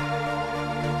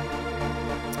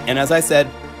 And as I said,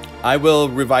 I will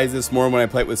revise this more when I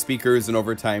play it with speakers and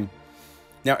over time.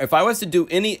 Now, if I was to do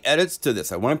any edits to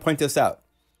this, I want to point this out.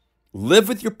 Live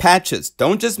with your patches.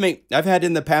 Don't just make... I've had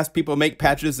in the past people make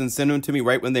patches and send them to me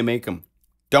right when they make them.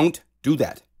 Don't do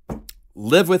that.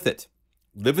 Live with it.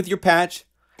 Live with your patch.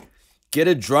 Get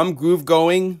a drum groove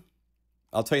going.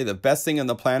 I'll tell you the best thing on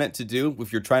the planet to do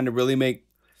if you're trying to really make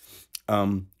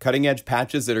cutting edge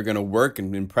patches that are going to work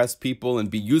and impress people and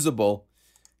be usable.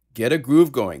 Get a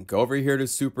groove going. Go over here to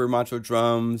Super Macho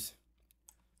Drums.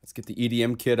 Let's get the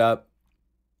EDM kit up.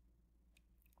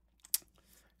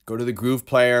 Go to the groove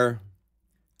player.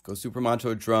 Go Super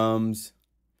Macho Drums.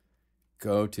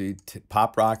 Go to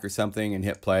Pop Rock or something and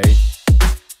hit play.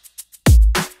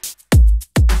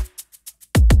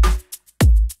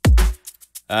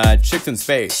 Chicks in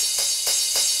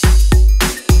Space.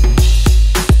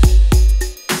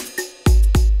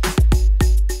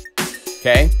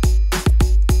 Okay.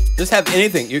 Just have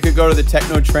anything. You could go to the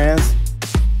techno trance.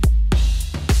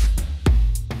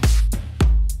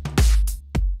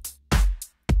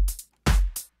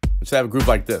 Let's have a groove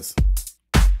like this.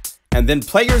 And then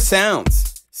play your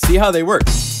sounds. See how they work.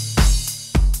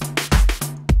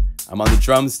 I'm on the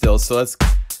drums still, so let's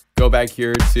go back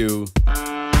here to...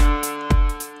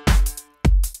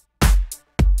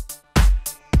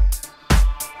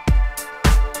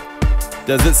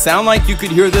 Does it sound like you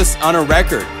could hear this on a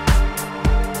record?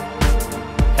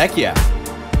 Heck yeah.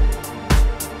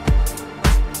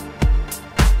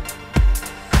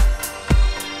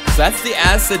 So that's the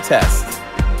acid test.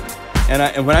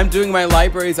 And when I'm doing my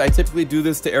libraries, I typically do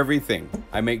this to everything.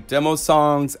 I make demo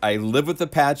songs. I live with the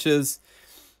patches,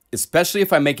 especially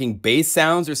if I'm making bass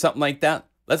sounds or something like that.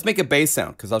 Let's make a bass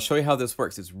sound because I'll show you how this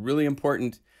works. It's really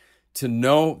important to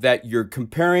know that you're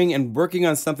comparing and working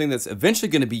on something that's eventually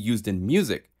going to be used in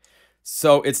music.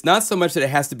 So it's not so much that it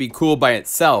has to be cool by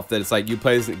itself, that it's like you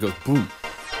play this and it goes boom.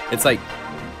 It's like,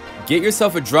 get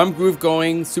yourself a drum groove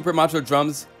going. Super Macho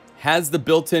Drums has the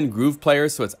built-in groove player,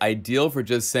 so it's ideal for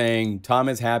just saying Tom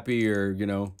is happy or, you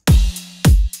know.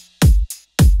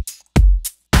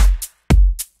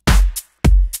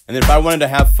 And then if I wanted to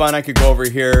have fun, I could go over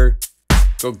here,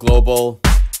 go global.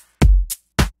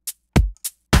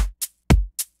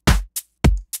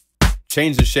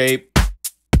 Change the shape.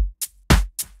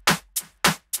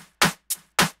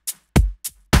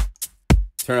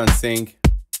 Turn on sync.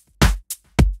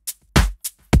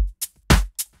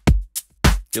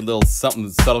 Get a little something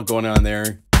subtle going on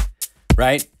there,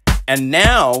 right? And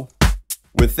now,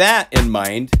 with that in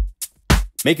mind,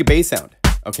 make a bass sound,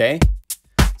 okay?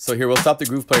 So here, we'll stop the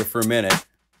groove player for a minute.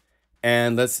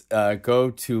 And let's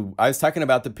go to, I was talking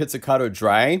about the Pizzicato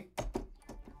Dry.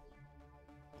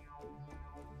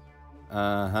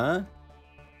 Uh-huh.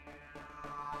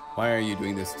 Why are you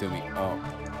doing this to me? Oh.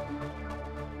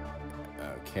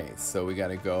 Okay, so we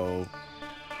gotta go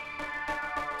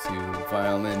to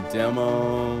Violin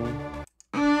Demo.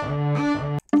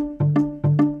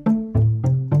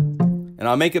 And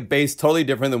I'll make a bass totally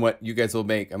different than what you guys will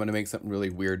make. I'm gonna make something really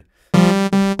weird.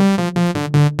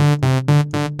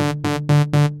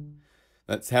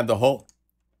 Let's have the whole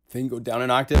thing go down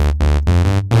an octave.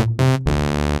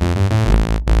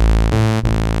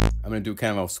 I'm gonna do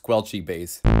kind of a squelchy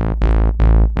bass.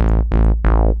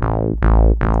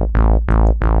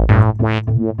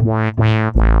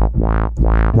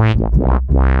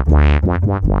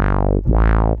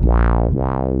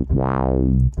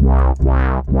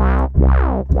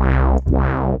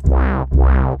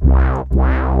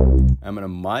 I'm gonna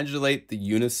modulate the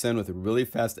unison with a really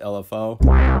fast LFO.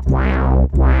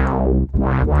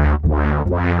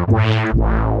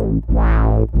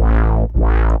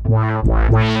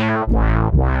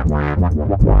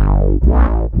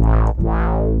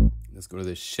 Let's go to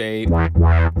the shape.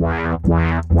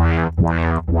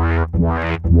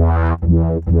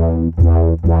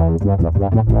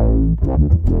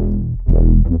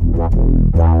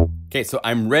 Okay, so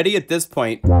I'm ready at this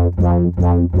point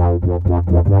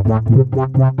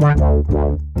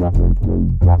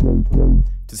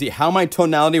to see how my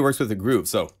tonality works with the groove.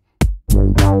 So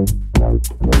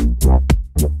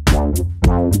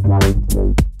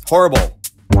it's horrible.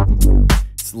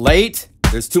 It's late.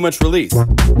 There's too much release.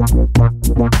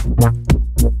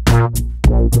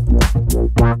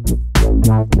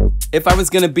 If I was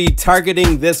going to be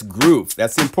targeting this groove,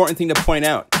 that's the important thing to point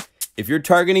out. If you're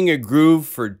targeting a groove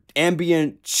for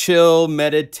ambient, chill,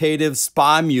 meditative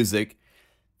spa music,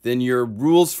 then your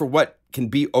rules for what can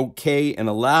be okay and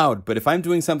allowed. But if I'm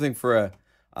doing something for a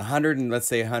 100 and let's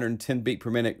say 110 beat per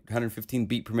minute, 115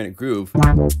 beat per minute groove,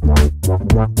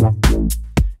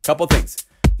 couple things.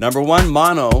 Number one,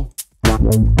 mono.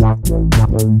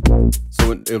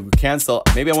 So it will cancel.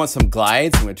 Maybe I want some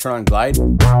glides. I'm going to turn on glide.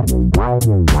 I'm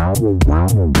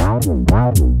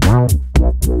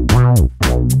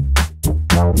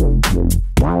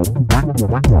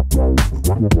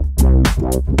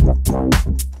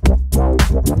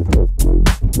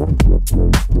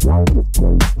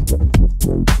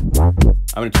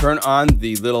going to turn on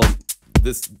the little,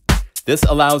 this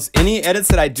allows any edits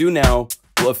that I do now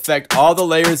will affect all the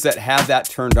layers that have that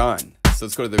turned on. So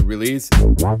let's go to the release.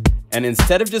 And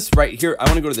instead of just right here, I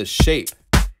want to go to the shape.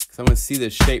 Because I want to see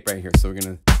the shape right here. So we're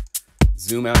going to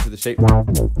zoom out to the shape.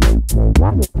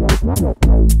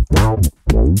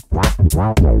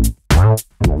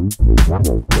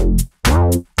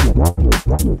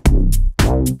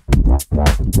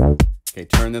 Okay,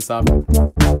 turn this off.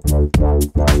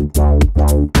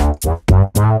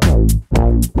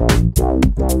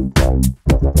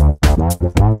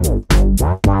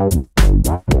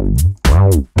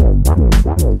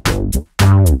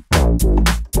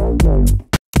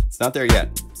 It's not there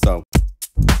yet, so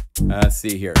let's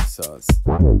see here. So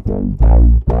I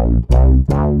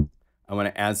want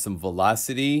to add some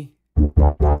velocity. So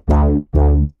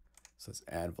let's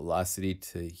add velocity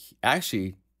to,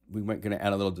 actually, we might going to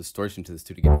add a little distortion to this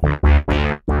too together.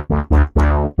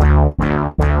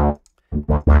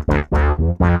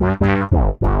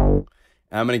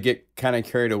 I'm going to get kind of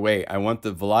carried away. I want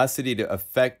the velocity to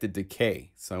affect the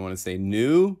decay. So I want to say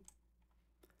new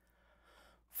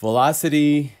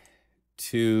velocity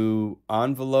to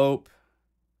envelope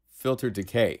filter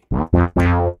decay.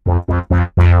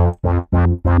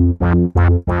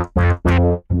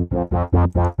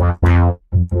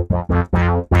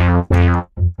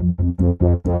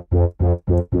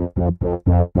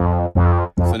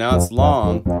 So now it's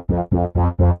long.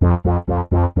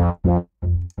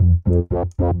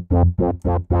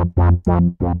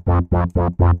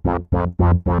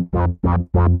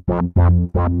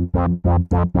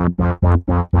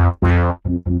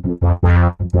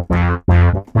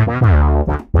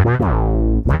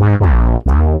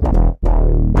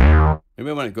 Maybe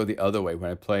I want to go the other way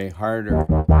when I play harder.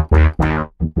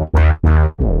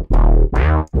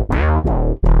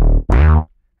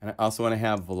 And I also want to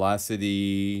have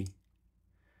velocity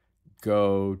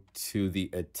go to the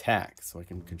attack, so I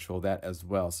can control that as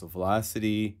well. So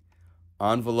velocity,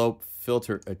 envelope,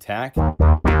 filter, attack.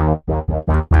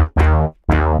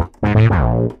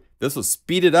 This will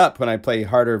speed it up when I play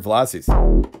harder velocities.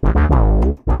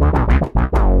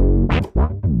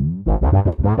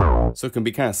 So it can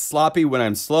be kind of sloppy when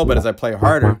I'm slow, but as I play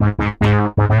harder,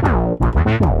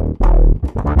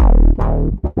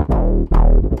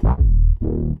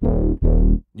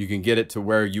 you can get it to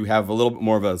where you have a little bit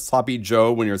more of a sloppy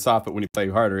Joe when you're soft, but when you play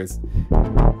harder, it's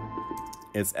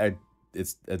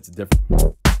different.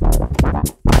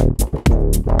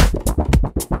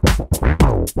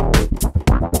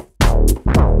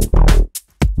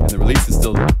 And the release is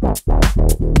still.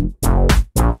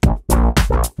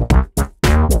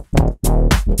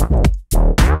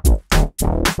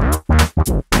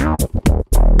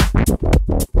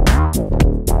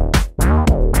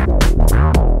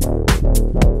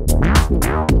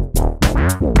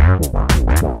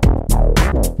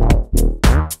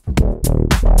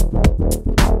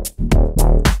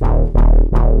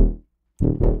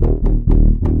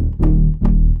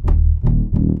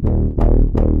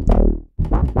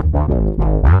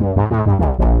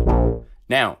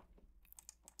 Now,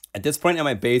 at this point on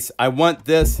my bass, I want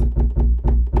this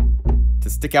to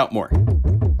stick out more.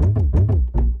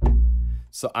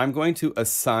 So I'm going to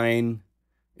assign,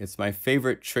 it's my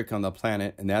favorite trick on the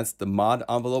planet, and that's the mod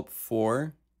envelope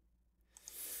 4.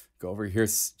 Go over here,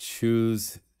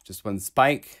 choose just one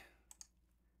spike,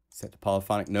 set to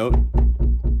polyphonic note.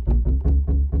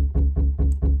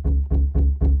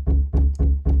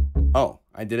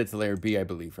 I did it to layer B, I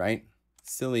believe, right?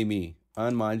 Silly me.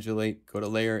 Unmodulate, go to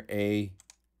layer A,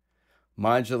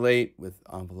 modulate with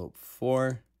envelope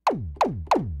 4.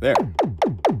 There.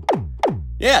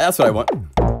 Yeah, that's what I want.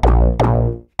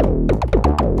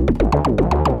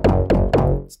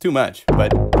 It's too much,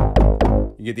 but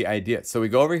you get the idea. So we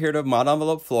go over here to mod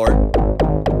envelope floor.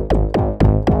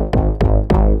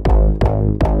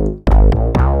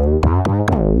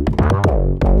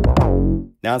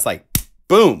 Now it's like,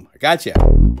 boom, I got you.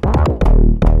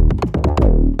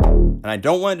 And I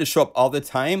don't want it to show up all the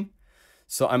time.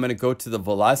 So I'm going to go to the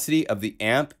velocity of the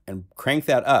amp and crank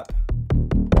that up.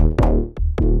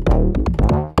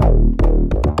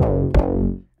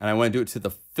 And I want to do it to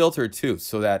the filter too,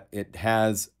 so that it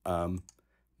has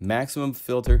maximum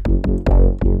filter.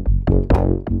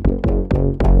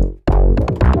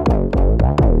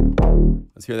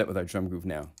 Let's hear that with our drum groove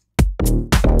now.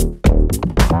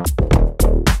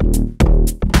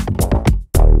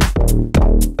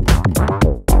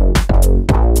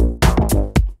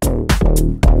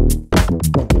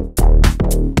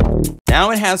 Now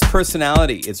it has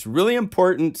personality. It's really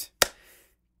important.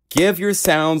 Give your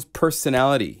sounds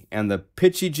personality. And the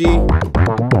pitchy G,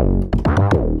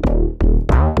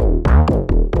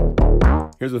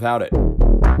 here's without it.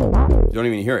 You don't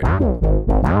even hear it.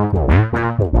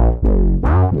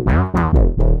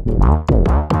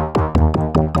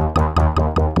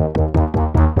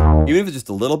 Even if it's just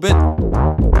a little bit.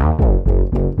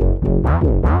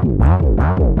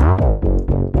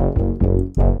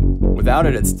 Without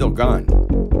it, it's still gone.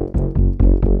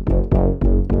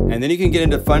 And then you can get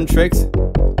into fun tricks,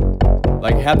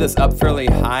 like have this up fairly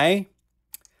high.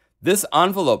 This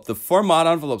envelope, the 4 mod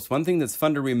envelopes, one thing that's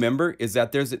fun to remember is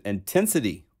that there's an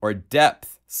intensity or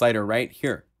depth slider right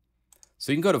here.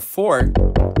 So you can go to 4.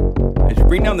 As you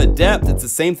bring down the depth, it's the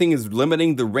same thing as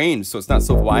limiting the range, so it's not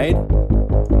so wide.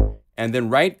 And then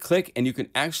right click and you can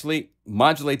actually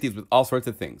modulate these with all sorts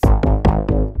of things.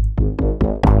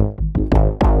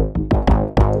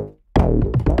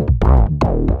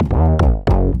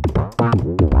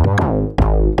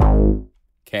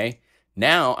 Okay,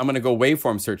 now I'm going to go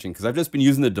waveform searching because I've just been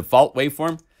using the default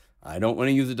waveform. I don't want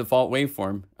to use the default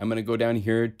waveform. I'm going to go down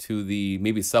here to the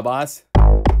maybe sub-os.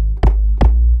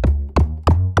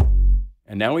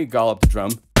 And now we gallop the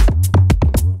drum.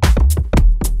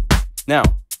 Now,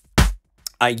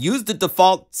 I used the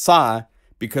default saw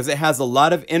because it has a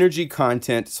lot of energy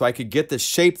content so I could get the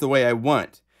shape the way I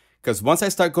want. Because once I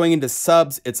start going into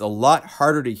subs, it's a lot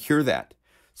harder to hear that.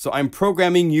 So I'm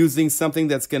programming using something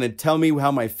that's going to tell me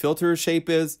how my filter shape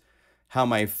is, how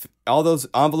my all those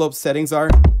envelope settings are.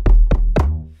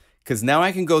 Because now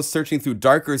I can go searching through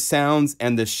darker sounds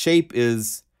and the shape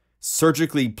is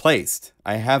surgically placed.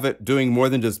 I have it doing more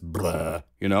than just blah,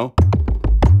 you know?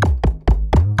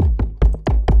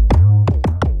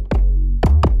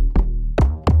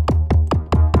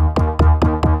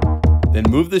 Then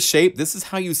move the shape. This is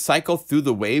how you cycle through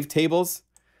the wave tables.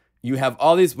 You have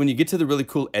all these, when you get to the really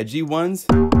cool edgy ones,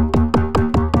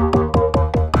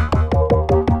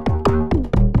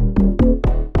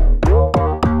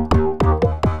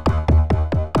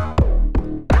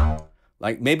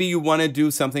 like maybe you want to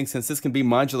do something, since this can be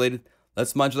modulated,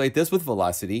 let's modulate this with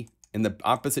velocity in the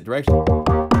opposite direction.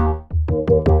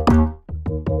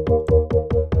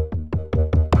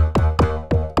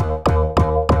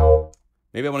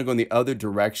 Maybe I want to go in the other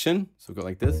direction, so go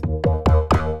like this.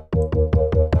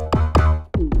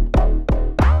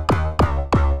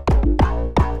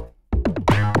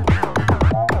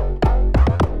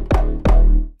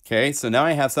 Okay, so now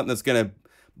I have something that's going to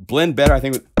blend better, I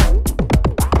think.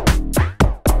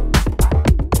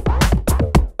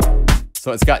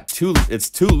 So it's got it's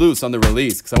too loose on the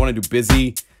release because I want to do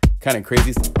busy, kind of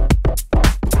crazy stuff.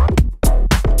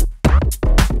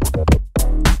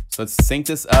 So let's sync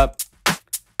this up.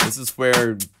 This is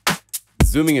where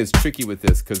zooming is tricky with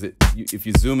this because if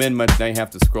you zoom in much, now you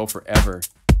have to scroll forever.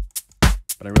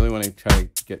 But I really want to try to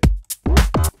get...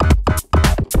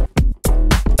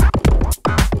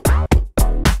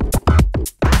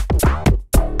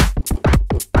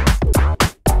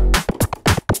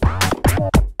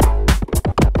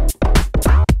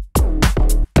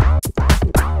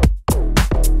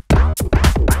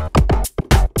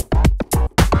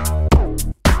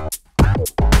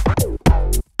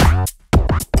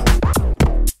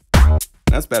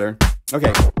 That's better.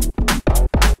 Okay.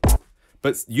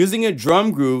 But using a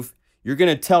drum groove, you're going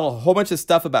to tell a whole bunch of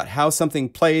stuff about how something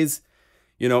plays.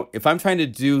 You know, if I'm trying to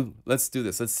do, let's do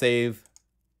this. Let's save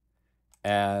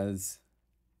as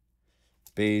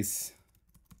bass.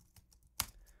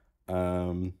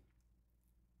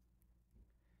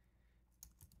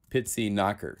 Pitsy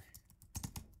knocker.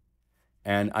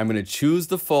 And I'm going to choose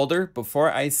the folder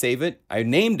before I save it. I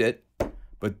named it,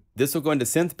 but this will go into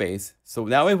synth bass. So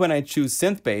that way when I choose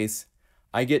synth bass,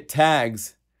 I get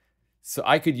tags. So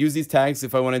I could use these tags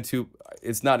if I wanted to.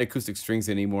 It's not acoustic strings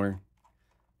anymore.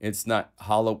 It's not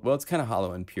hollow. Well, it's kind of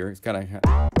hollow and pure. It's kind of,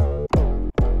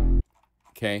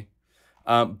 okay.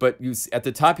 But at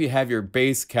the top you have your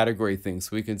bass category thing.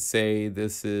 So we can say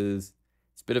this is,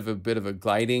 it's a bit of a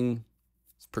gliding,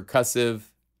 it's percussive,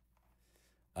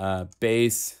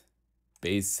 bass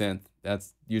synth.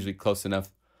 That's usually close enough.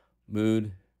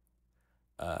 Mood,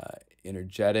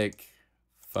 energetic,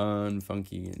 fun,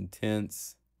 funky,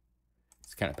 intense.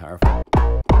 It's kind of powerful.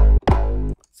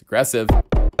 It's aggressive,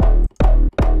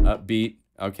 upbeat.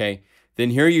 Okay. Then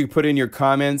here you put in your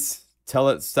comments, tell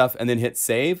it stuff, and then hit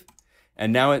save.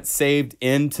 And now it's saved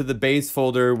into the bass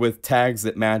folder with tags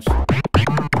that match.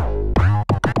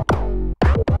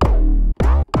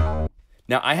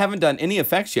 Now, I haven't done any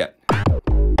effects yet.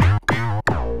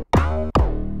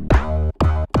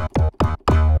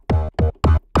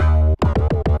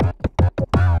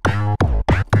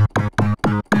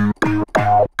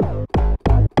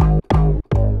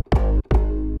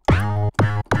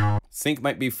 Sync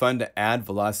might be fun to add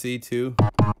velocity to.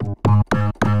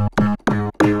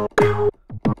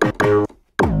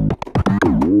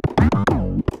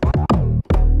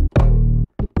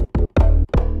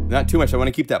 Not too much. I want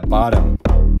to keep that bottom.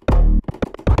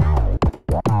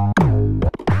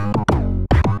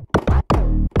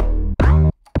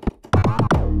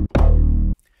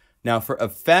 Now for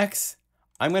effects,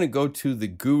 I'm going to go to the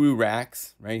Guru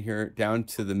racks right here, down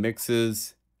to the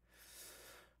mixes.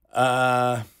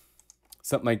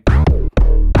 Something like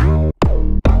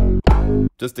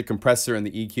just the compressor and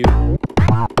the EQ.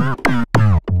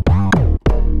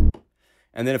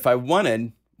 And then if I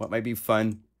wanted, what might be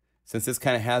fun, since this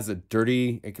kind of has a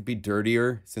dirty, it could be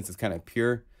dirtier since it's kind of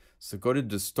pure. So go to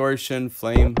distortion,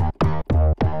 flame.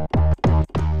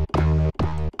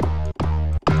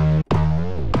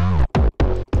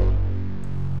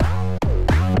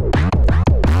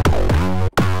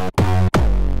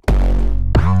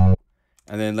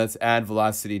 And then let's add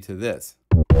velocity to this.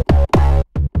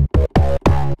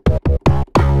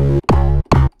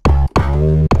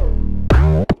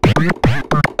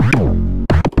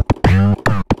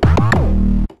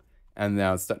 And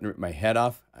now it's starting to rip my head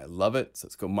off. I love it. So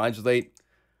let's go modulate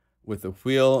with the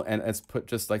wheel, and let's put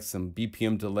just like some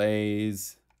BPM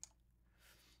delays.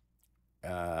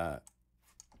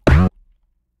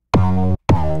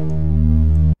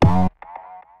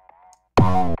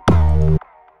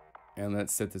 And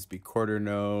let's set this be quarter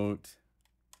note.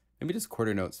 Maybe just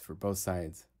quarter notes for both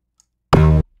sides.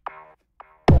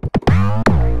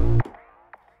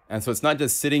 And so it's not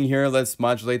just sitting here. Let's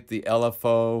modulate the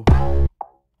LFO.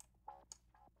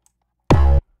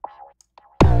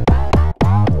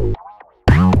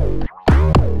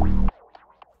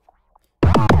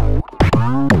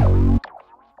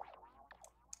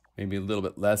 Maybe a little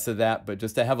bit less of that, but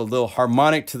just to have a little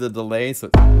harmonic to the delay. So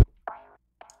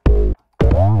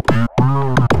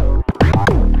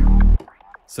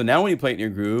now when you play it in your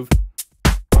groove,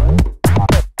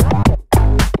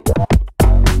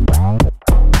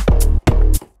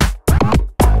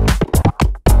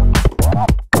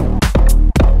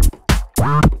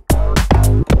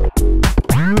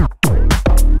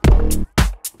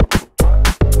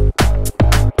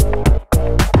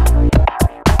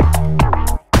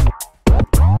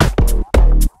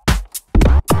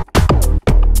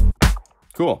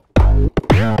 cool.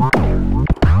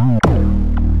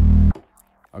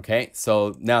 Okay,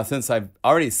 so now since I've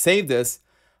already saved this,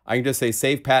 I can just say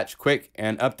save patch quick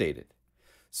and update it.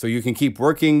 So you can keep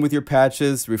working with your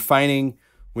patches, refining.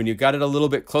 When you got it a little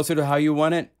bit closer to how you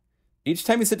want it, each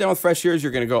time you sit down with fresh ears,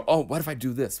 you're going to go, oh, what if I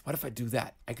do this? What if I do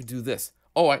that? I could do this.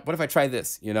 Oh, what if I try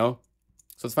this? You know?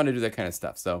 So it's fun to do that kind of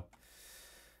stuff. So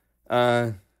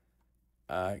got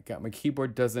my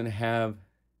keyboard doesn't have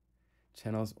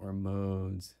channels or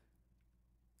modes.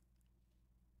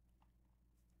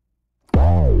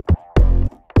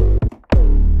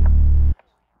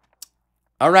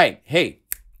 All right. Hey,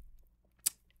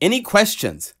 any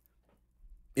questions?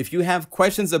 If you have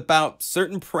questions about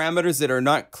certain parameters that are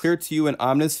not clear to you in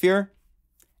Omnisphere,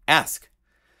 ask.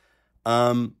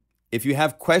 If you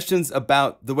have questions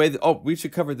about the way that, oh, we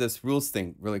should cover this rules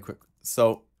thing really quick.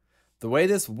 So the way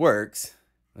this works,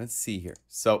 let's see here.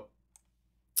 So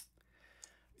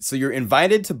you're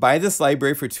invited to buy this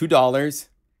library for $2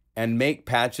 and make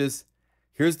patches.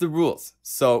 Here's the rules.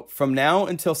 So from now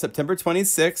until September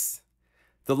 26th,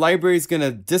 the library is going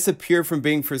to disappear from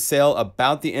being for sale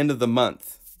about the end of the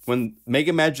month. When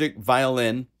MegaMagic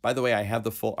Violin, by the way, I have the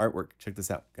full artwork. Check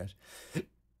this out, guys.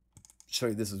 show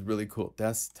you, this is really cool.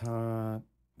 Desktop.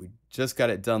 We just got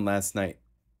it done last night.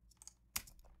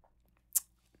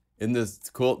 Isn't this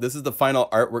cool? This is the final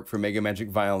artwork for MegaMagic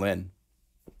Violin.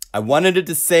 I wanted it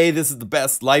to say this is the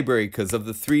best library because of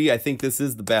the three, I think this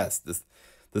is the best.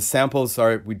 The samples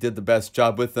are, we did the best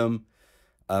job with them.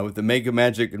 With the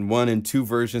MegaMagic in 1 and 2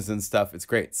 versions and stuff. It's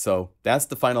great. So that's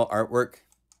the final artwork,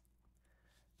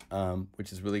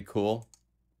 which is really cool.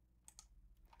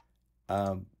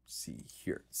 See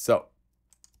here.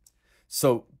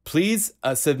 So please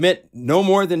submit no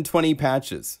more than 20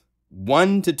 patches.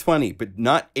 1 to 20, but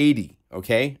not 80,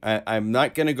 okay? I'm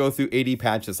not going to go through 80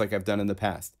 patches like I've done in the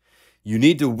past. You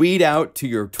need to weed out to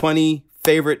your 20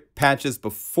 favorite patches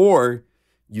before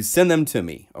you send them to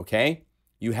me, okay?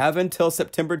 You have until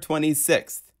September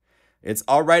 26th. It's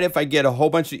all right if I get a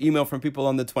whole bunch of email from people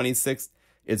on the 26th.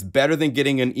 It's better than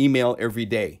getting an email every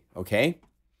day, okay?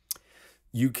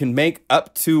 You can make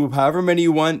up to however many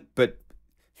you want, but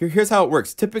here's how it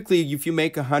works. Typically, if you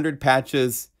make 100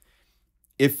 patches,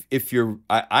 if you're,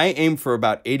 I aim for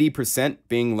about 80%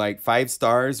 being like 5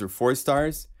 stars or 4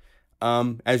 stars.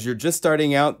 As you're just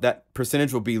starting out, that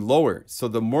percentage will be lower. So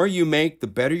the more you make, the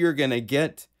better you're going to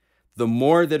get. The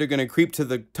more that are going to creep to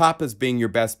the top as being your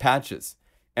best patches.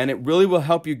 And it really will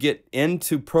help you get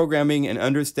into programming and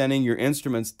understanding your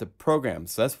instruments to program.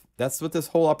 So that's what this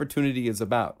whole opportunity is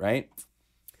about, right?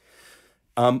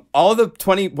 All the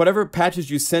 20, whatever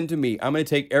patches you send to me, I'm going to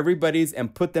take everybody's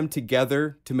and put them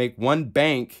together to make one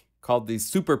bank called the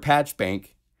Super Patch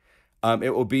Bank.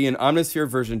 It will be in Omnisphere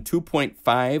version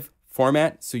 2.5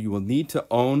 format. So you will need to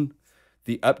own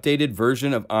the updated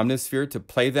version of Omnisphere to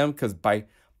play them, because by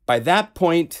that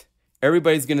point,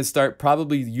 everybody's going to start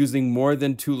probably using more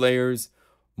than 2 layers,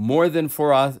 more than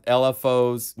 4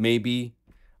 LFOs, maybe.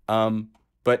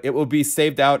 But it will be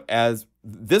saved out as,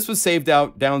 this was saved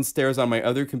out downstairs on my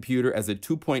other computer as a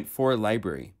 2.4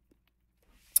 library.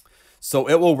 So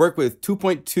it will work with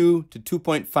 2.2 to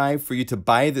 2.5 for you to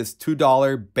buy this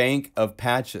 $2 bank of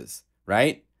patches,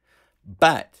 right?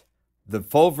 But the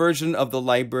full version of the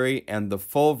library and the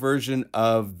full version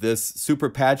of this Super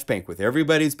Patch Bank with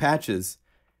everybody's patches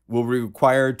will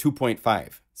require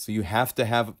 2.5. So you have to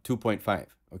have 2.5,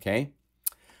 okay?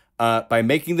 By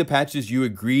making the patches, you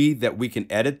agree that we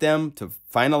can edit them to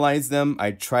finalize them.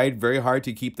 I tried very hard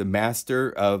to keep the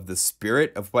master of the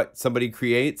spirit of what somebody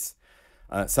creates.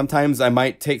 Sometimes I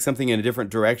might take something in a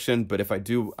different direction, but if I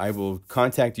do, I will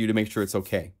contact you to make sure it's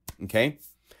okay, okay?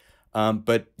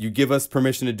 But you give us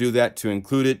permission to do that, to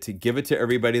include it, to give it to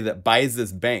everybody that buys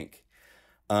this bank.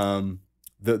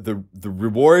 The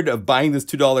reward of buying this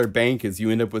 $2 bank is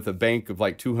you end up with a bank of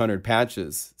like 200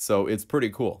 patches. So it's pretty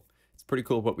cool. It's pretty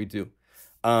cool what we do.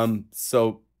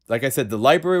 So like I said, the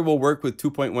library will work with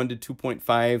 2.1 to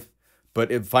 2.5, but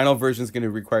the final version is going to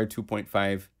require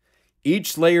 2.5.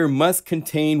 Each layer must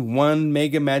contain 1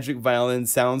 MegaMagic Violin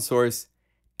sound source,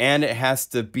 and it has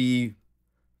to be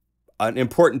an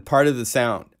important part of the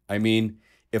sound. I mean,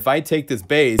 if I take this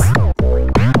bass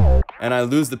and I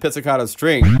lose the pizzicato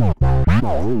string,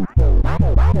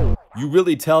 you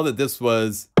really tell that this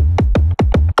was,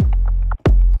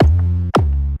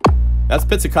 that's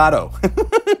pizzicato.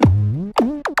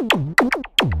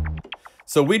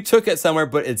 So we took it somewhere,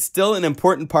 but it's still an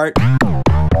important part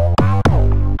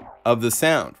of the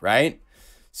sound, right?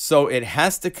 So it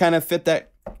has to kind of fit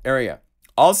that area.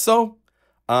 Also,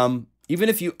 even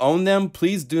if you own them,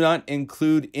 please do not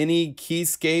include any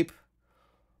keyscape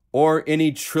or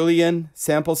any trillion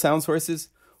sample sound sources.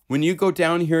 When you go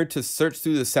down here to search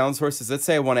through the sound sources, let's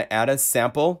say I want to add a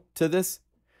sample to this,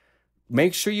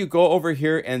 make sure you go over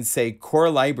here and say core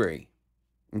library,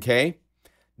 okay?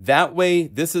 That way,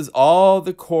 this is all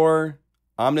the core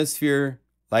Omnisphere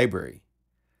library.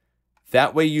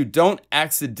 That way you don't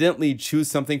accidentally choose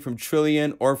something from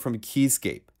Trillion or from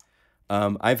Keyscape.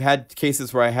 I've had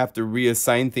cases where I have to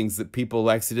reassign things that people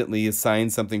accidentally assign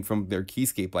something from their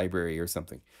Keyscape library or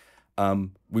something.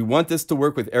 We want this to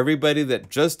work with everybody that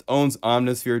just owns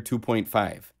Omnisphere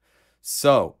 2.5.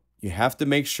 So you have to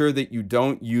make sure that you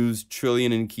don't use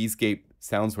Trillion and Keyscape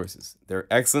sound sources. They're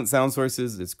excellent sound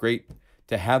sources. It's great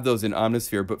to have those in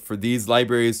Omnisphere, but for these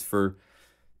libraries, for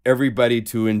everybody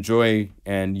to enjoy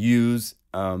and use,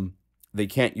 they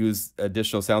can't use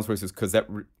additional sound sources because that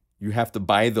you have to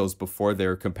buy those before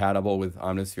they're compatible with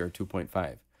Omnisphere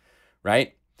 2.5,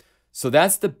 right? So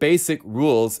that's the basic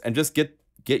rules, and just get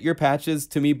your patches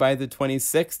to me by the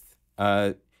 26th.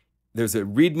 There's a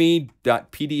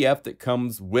readme.pdf that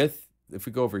comes with, if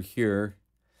we go over here,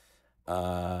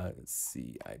 let's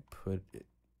see, I put it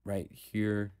right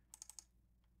here.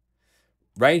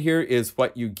 Right here is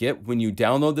what you get when you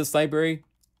download this library.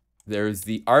 There's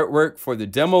the artwork for the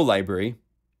demo library,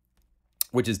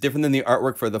 which is different than the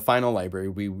artwork for the final library.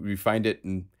 We refined it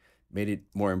and made it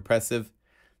more impressive.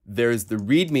 There's the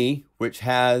README, which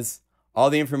has all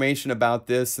the information about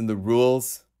this and the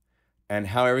rules and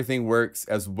how everything works,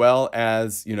 as well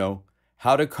as, you know,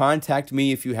 how to contact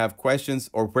me if you have questions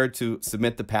or where to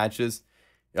submit the patches.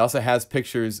 It also has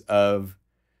pictures of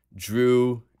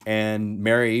Drew and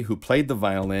Mary, who played the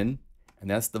violin, and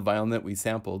that's the violin that we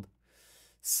sampled.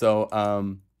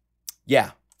 So,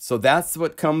 yeah, so that's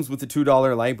what comes with the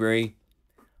 $2 library.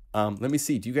 Let me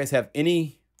see. Do you guys have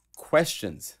any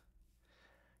questions?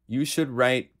 You should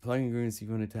write plugin agreements you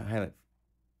want to highlight.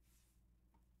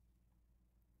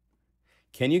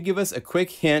 Can you give us a quick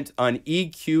hint on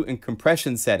EQ and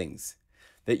compression settings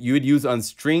that you would use on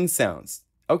string sounds?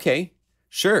 Okay,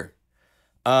 sure.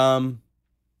 Let's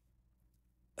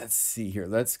see here.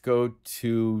 Let's go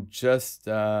to just,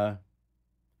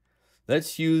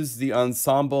 let's use the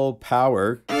ensemble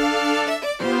power.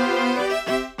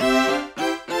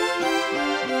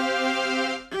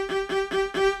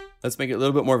 Let's make it a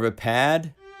little bit more of a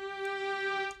pad.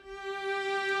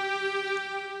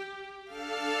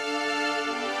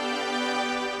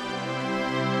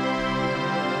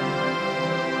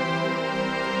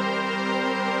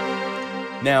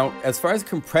 Now, as far as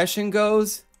compression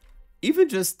goes, even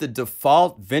just the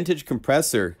default vintage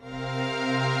compressor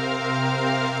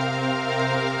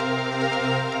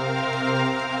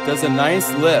does a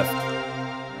nice lift.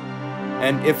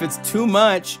 And if it's too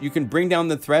much, you can bring down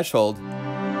the threshold.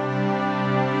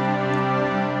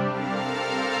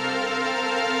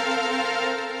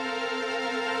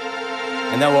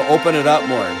 And that will open it up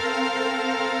more.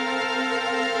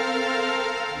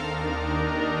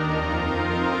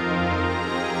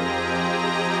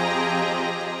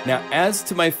 Now, as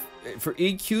to for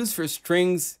EQs for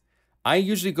strings, I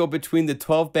usually go between the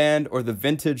 12 band or the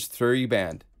vintage 3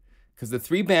 band, because the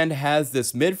 3 band has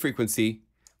this mid frequency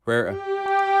where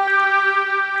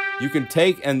you can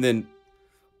take and then,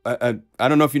 I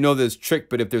don't know if you know this trick,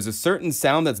 but if there's a certain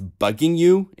sound that's bugging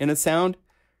you in a sound,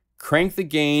 crank the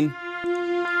gain,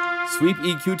 sweep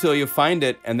EQ till you find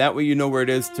it, and that way you know where it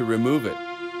is to remove it.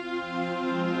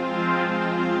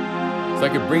 So I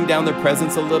could bring down the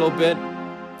presence a little bit.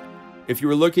 If you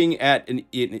were looking at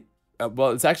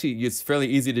well, it's fairly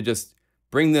easy to just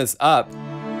bring this up.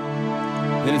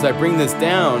 Then as I bring this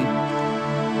down,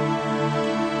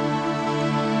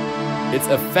 it's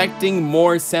affecting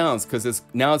more sounds because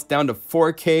now it's down to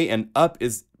 4K and up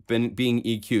is being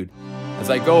EQ'd. As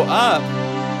I go up,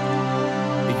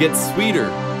 it gets sweeter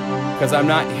because I'm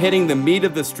not hitting the meat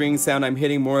of the string sound, I'm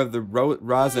hitting more of the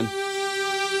rosin.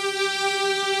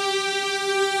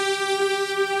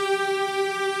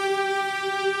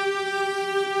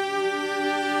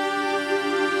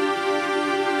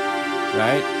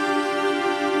 Right?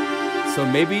 So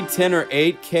maybe 10 or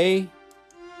 8K.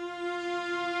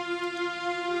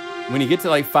 When you get to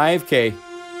like 5K,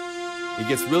 it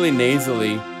gets really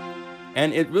nasally.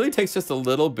 And it really takes just a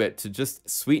little bit to just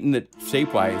sweeten it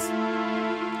shape-wise.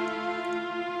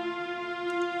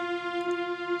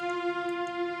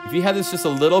 If you have this just a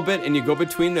little bit and you go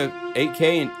between the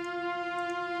 8K and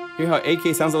hear how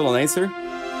 8K sounds a little nicer?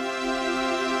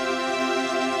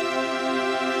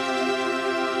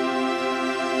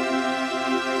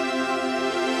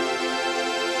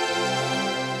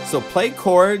 So play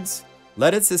chords,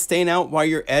 let it sustain out while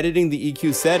you're editing the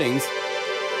EQ settings.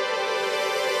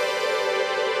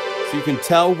 So you can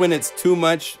tell when it's too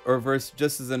much or versus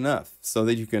just as enough so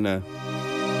that you can and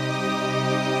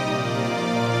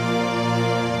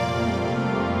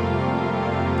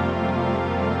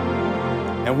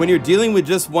when you're dealing with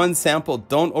just one sample,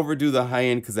 don't overdo the high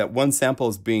end because that one sample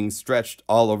is being stretched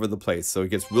all over the place. So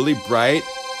it gets really bright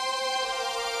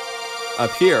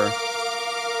up here.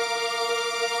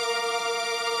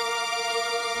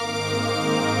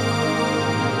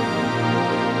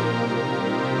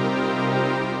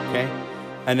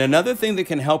 And another thing that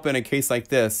can help in a case like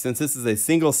this, since this is a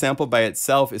single sample by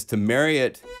itself, is to marry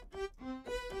it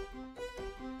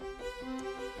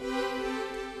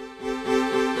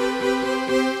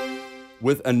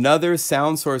with another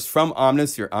sound source from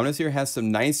Omnisphere. Omnisphere has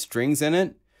some nice strings in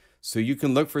it, so you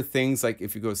can look for things like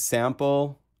if you go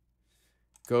sample,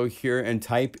 go here and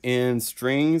type in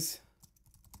strings,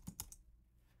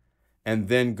 and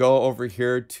then go over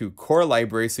here to core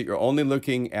library. So you're only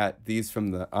looking at these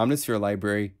from the Omnisphere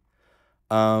library.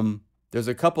 There's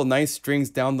a couple nice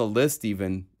strings down the list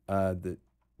even.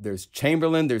 There's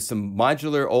Chamberlain, there's some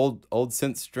modular old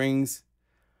synth strings.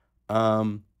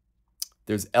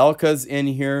 There's Elkas in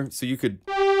here, so you could...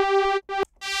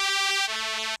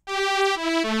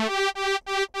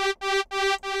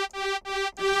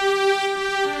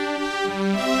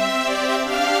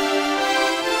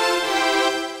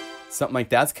 something like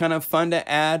that's kind of fun to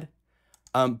add.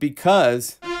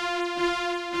 Because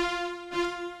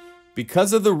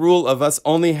of the rule of us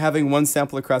only having one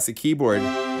sample across the keyboard,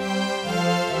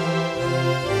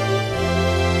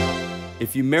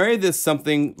 if you marry this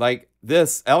something like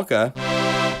this Elka,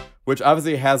 which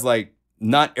obviously has like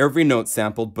not every note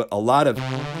sampled, but a lot of,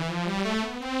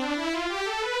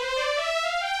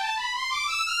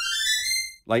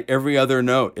 like every other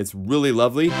note, it's really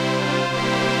lovely.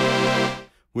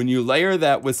 When you layer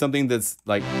that with something that's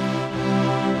like,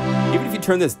 even if you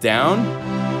turn this down,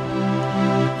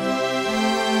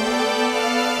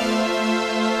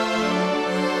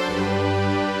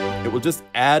 it will just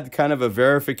add kind of a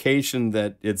verification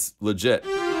that it's legit.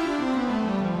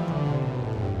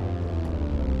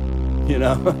 You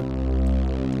know?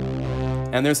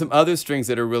 And there's some other strings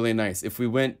that are really nice. If we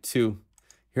went to,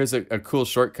 here's a cool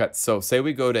shortcut. So say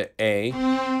we go to A,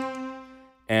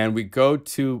 and we go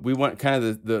to, we want kind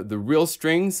of the real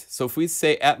strings. So if we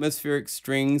say atmospheric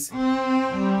strings,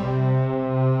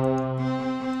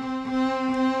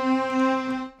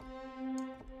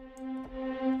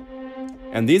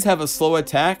 and these have a slow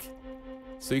attack,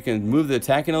 so you can move the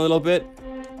attack in a little bit.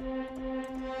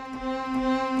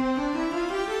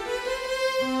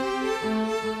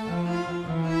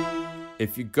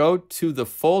 If you go to the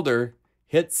folder,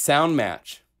 hit sound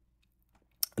match.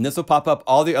 And this will pop up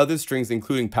all the other strings,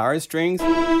 including power strings.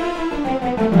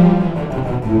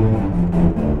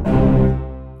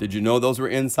 Did you know those were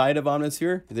inside of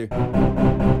Omnisphere?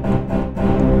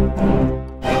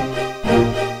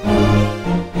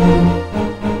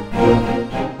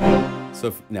 So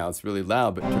if, now it's really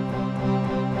loud, but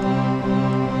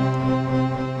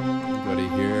go to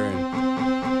here and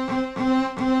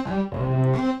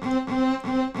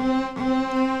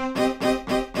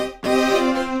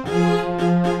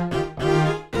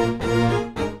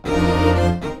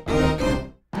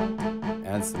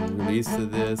add some release to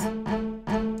this.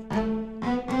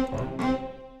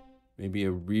 Maybe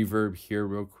a reverb here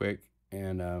real quick,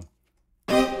 and that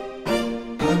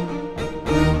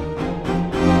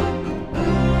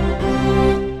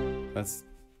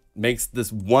makes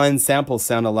this one sample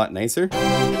sound a lot nicer.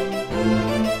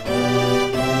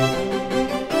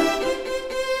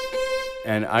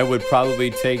 And I would probably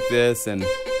take this and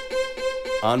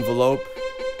envelope.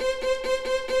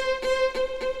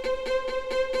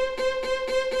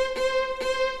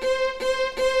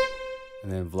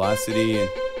 And then velocity and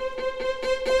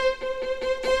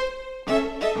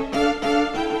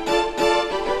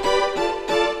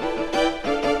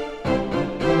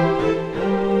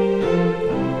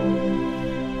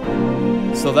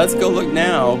so let's go look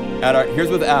now at our,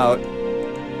 here's without.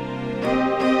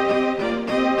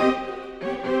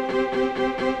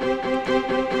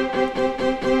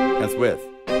 That's with.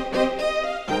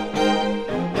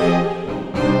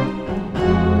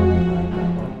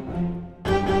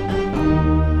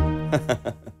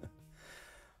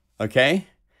 Okay,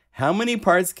 how many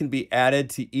parts can be added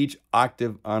to each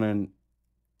octave on an,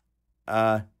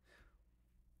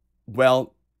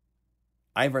 well,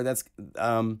 Ivar, that's,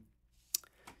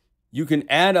 you can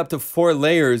add up to 4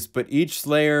 layers, but each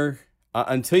layer,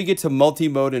 until you get to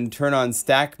multi-mode and turn on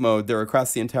stack mode, they're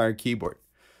across the entire keyboard.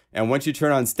 And once you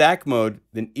turn on stack mode,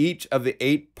 then each of the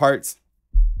 8 parts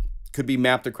could be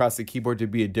mapped across the keyboard to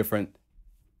be a different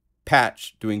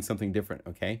patch doing something different,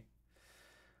 okay?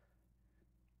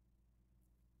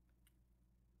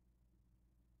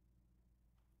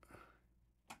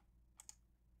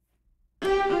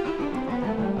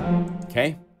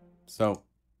 Okay, so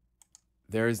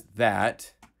there's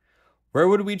that. Where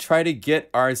would we try to get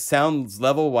our sounds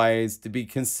level-wise to be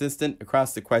consistent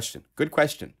across the question? Good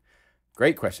question.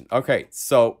 Great question. Okay,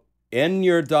 so in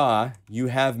your DAW, you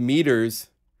have meters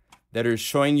that are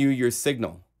showing you your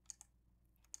signal.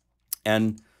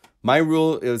 And my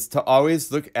rule is to always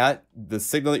look at the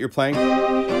signal that you're playing.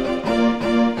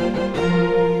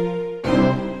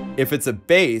 If it's a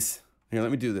bass, here,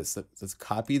 let me do this. Let's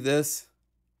copy this.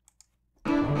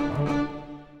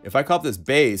 If I call this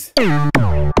bass,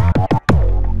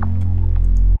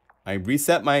 I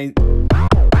reset my,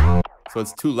 so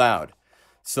it's too loud.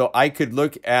 So I could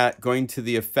look at going to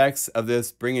the effects of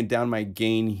this, bringing down my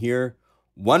gain here.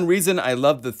 One reason I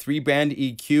love the 3-band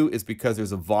EQ is because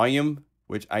there's a volume,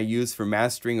 which I use for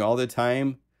mastering all the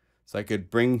time. So I could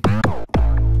bring,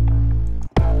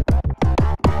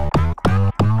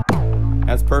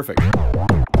 that's perfect.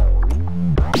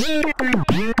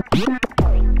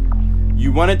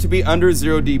 You want it to be under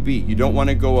 0 dB. You don't want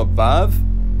to go above.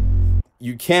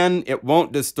 You can, it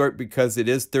won't distort because it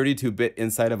is 32-bit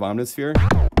inside of Omnisphere.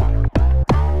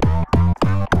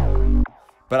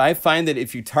 But I find that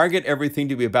if you target everything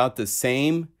to be about the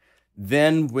same,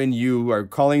 Then when you are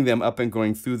calling them up and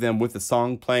going through them with the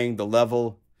song playing, the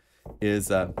level is,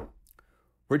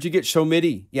 where'd you get Show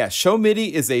MIDI? Yeah, Show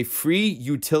MIDI is a free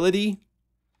utility.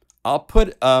 I'll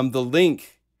put the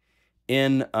link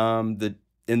in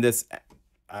this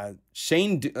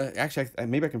Shane. Actually,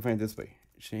 maybe I can find it this way.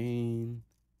 Shane.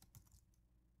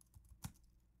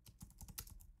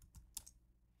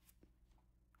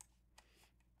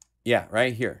 Yeah,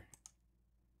 right here.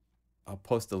 I'll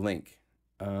post a link.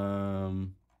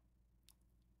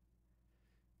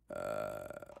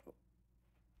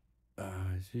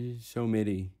 Show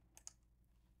MIDI.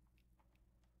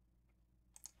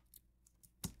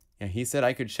 Yeah, he said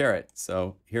I could share it.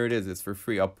 So here it is. It's for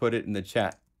free. I'll put it in the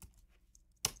chat.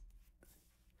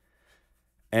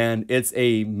 And it's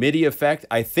a MIDI effect.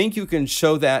 I think you can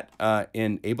show that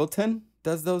in Ableton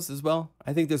does those as well.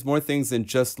 I think there's more things than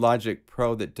just Logic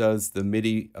Pro that does the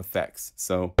MIDI effects.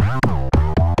 So,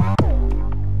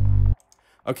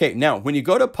 okay, now when you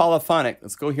go to polyphonic,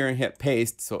 let's go here and hit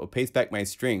paste. So it'll paste back my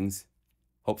strings,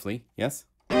 hopefully, yes?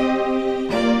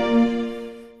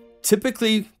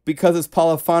 Typically, because it's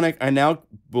polyphonic, I now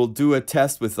will do a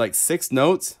test with like 6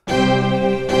 notes.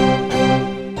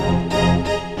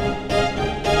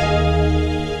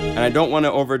 And I don't want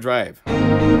to overdrive.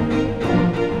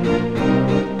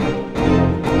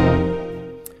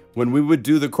 When we would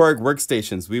do the Korg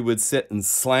workstations, we would sit and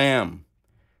slam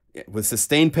with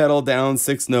sustain pedal down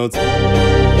 6 notes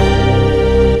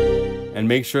and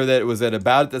make sure that it was at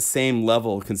about the same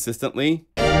level consistently.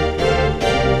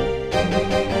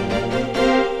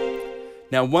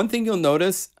 Now, one thing you'll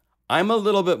notice, I'm a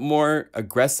little bit more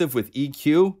aggressive with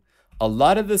EQ. A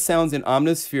lot of the sounds in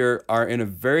Omnisphere are in a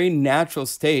very natural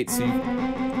state. So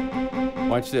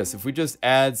watch this. If we just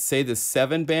add, say, the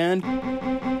 7 band.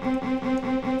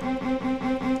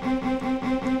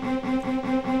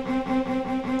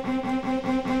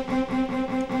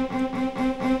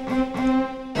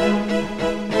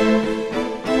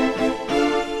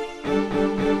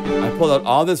 I pulled out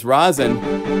all this rosin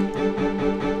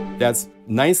that's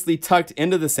nicely tucked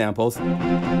into the samples.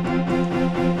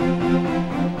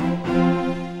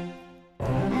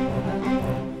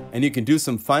 And you can do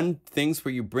some fun things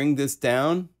where you bring this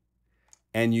down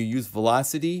and you use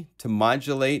velocity to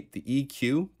modulate the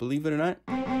EQ, believe it or not.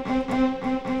 You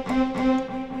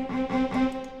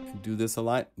can do this a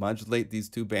lot, modulate these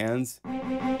 2 bands.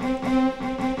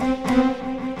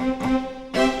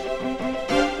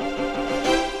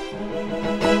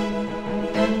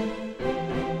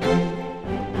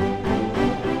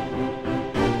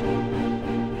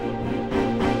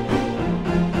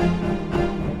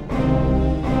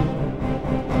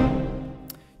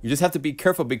 You just have to be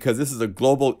careful because this is a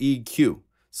global EQ.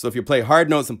 So if you play hard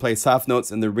notes and play soft notes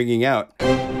and they're ringing out,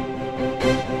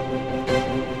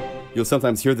 you'll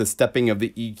sometimes hear the stepping of the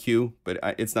EQ, but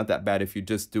it's not that bad if you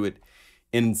just do it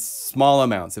in small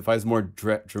amounts. If I was more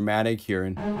dramatic here,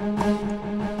 and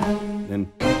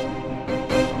then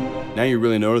now you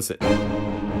really notice it.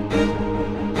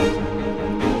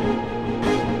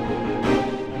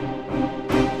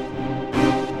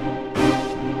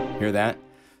 Hear that?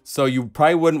 So you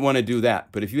probably wouldn't want to do that,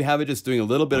 but if you have it just doing a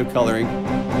little bit of coloring,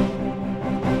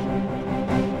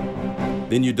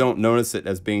 then you don't notice it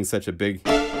as being such a big...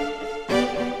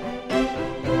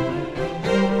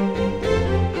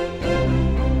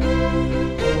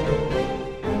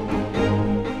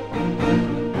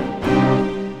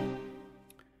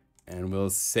 And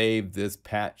we'll save this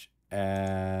patch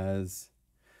as...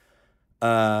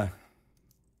 we'll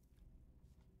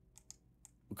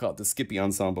call it the Skippy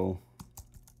Ensemble.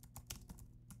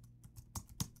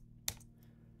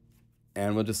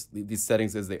 And we'll just leave these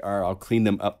settings as they are. I'll clean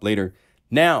them up later.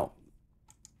 Now,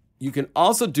 you can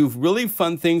also do really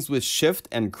fun things with shift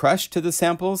and crush to the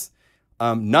samples.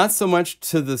 Not so much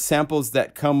to the samples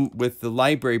that come with the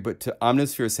library, but to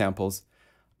Omnisphere samples.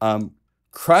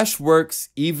 Crush works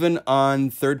even on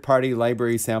third-party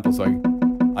library samples. So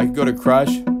I can go to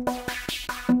crush.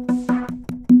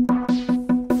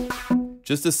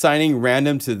 Just assigning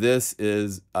random to this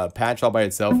is a patch all by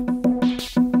itself.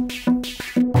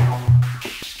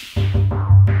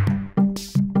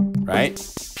 Right?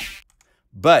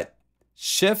 But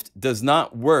shift does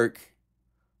not work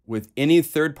with any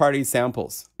third-party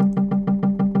samples.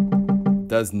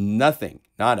 Does nothing,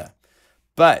 nada.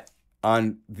 But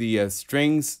on the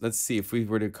strings, let's see if we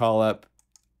were to call up,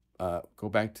 go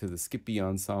back to the Skippy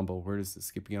Ensemble. Where is the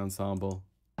Skippy Ensemble?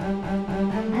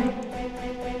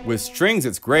 With strings,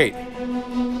 it's great.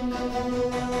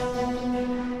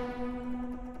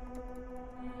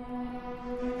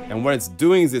 And what it's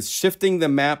doing is it's shifting the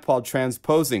map while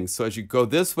transposing. So as you go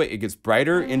this way, it gets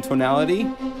brighter in tonality.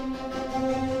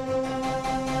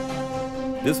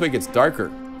 This way it gets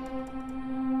darker.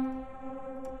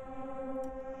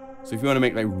 So if you want to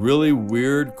make like really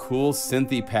weird, cool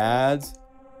synthy pads,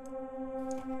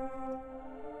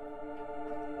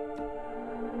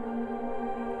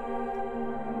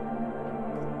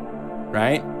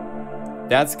 right?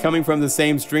 That's coming from the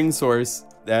same string source.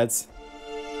 That's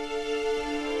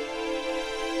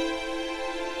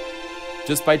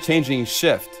just by changing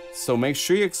shift. So make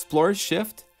sure you explore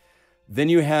shift. Then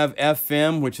you have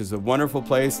FM, which is a wonderful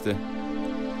place to...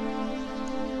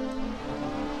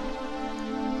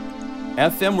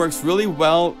 FM works really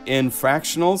well in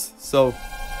fractionals. So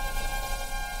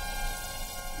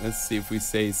let's see if we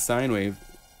say sine wave.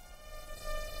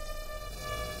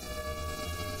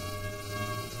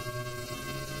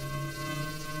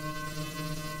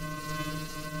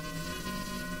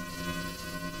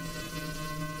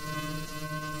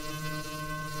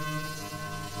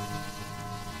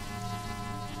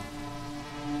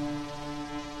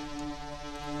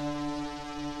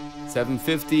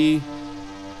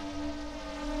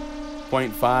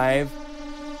 $750.5.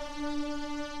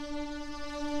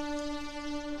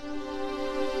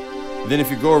 Then if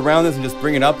you go around this and just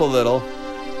bring it up a little,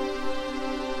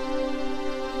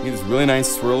 you get this really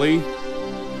nice swirly.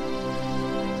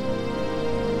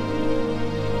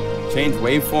 Change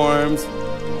waveforms.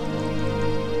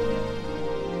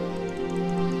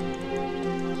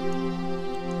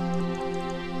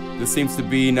 This seems to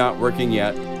be not working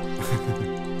yet.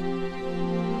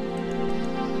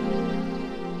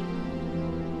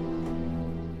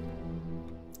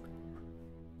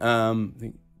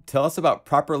 Tell us about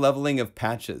proper leveling of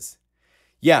patches.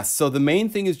 Yes, so the main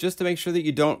thing is just to make sure that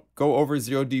you don't go over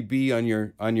 0 dB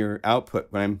on your output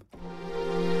when I'm...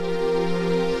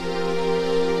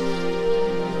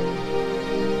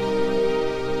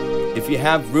 If you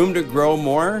have room to grow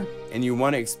more and you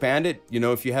want to expand it, you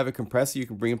know, if you have a compressor, you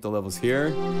can bring up the levels here.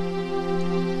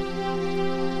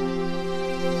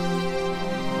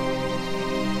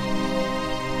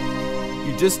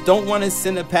 You just don't want to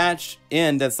send a patch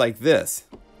in that's like this.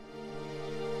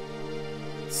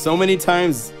 So many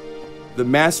times, the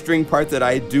mastering part that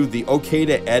I do, the okay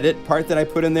to edit part that I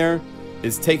put in there,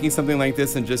 is taking something like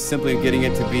this and just simply getting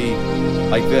it to be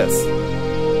like this.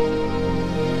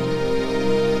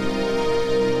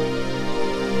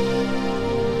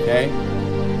 Okay?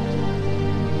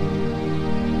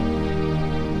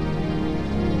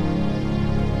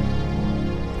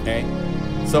 Okay?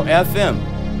 So FM,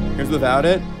 here's without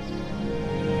it.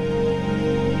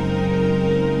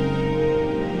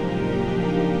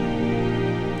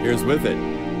 Here's with it.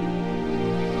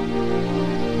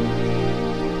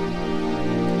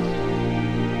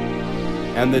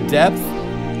 And the depth,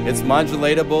 it's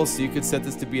modulatable, so you could set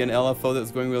this to be an LFO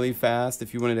that's going really fast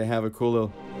if you wanted to have a cool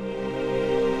little...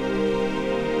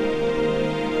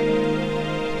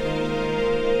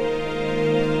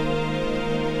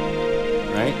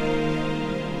 Right?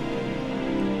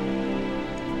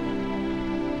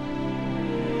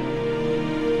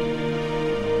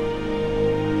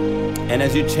 And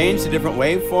as you change to different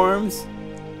waveforms,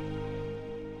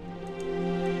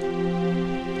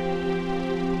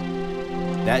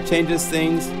 that changes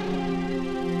things.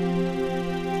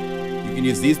 You can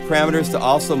use these parameters to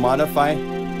also modify.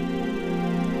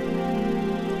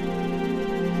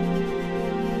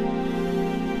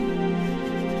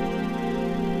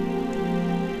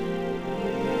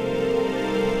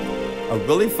 A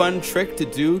really fun trick to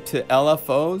do to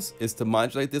LFOs is to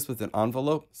modulate this with an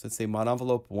envelope. So let's say mod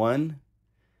envelope 1.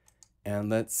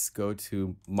 And let's go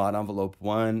to mod envelope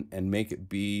 1 and make it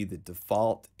be the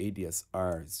default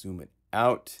ADSR. Zoom it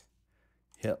out,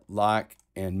 hit lock,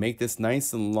 and make this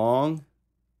nice and long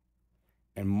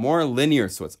and more linear,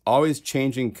 so it's always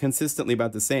changing consistently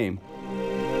about the same.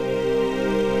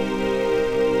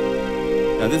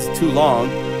 Now this is too long.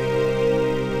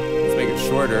 Let's make it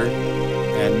shorter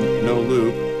and no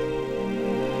loop.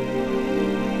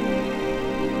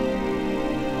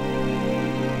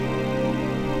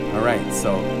 All right,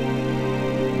 so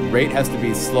rate has to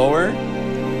be slower,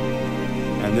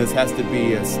 and this has to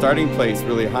be a starting place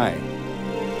really high.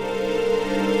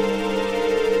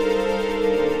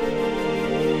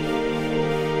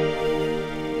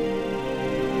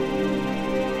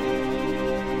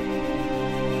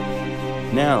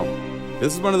 Now,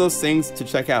 this is one of those things to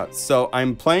check out. So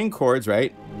I'm playing chords,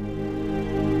 right?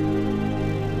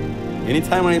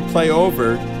 Anytime when I play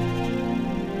over,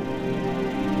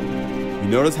 you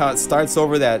notice how it starts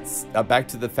over that back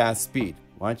to the fast speed.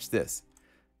 Watch this.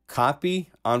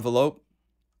 Copy envelope.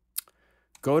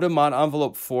 Go to mod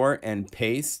envelope 4 and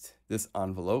paste this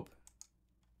envelope.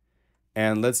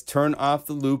 And let's turn off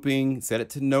the looping, set it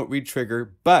to note read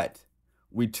trigger. But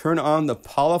we turn on the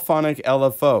polyphonic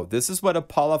LFO. This is what a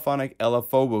polyphonic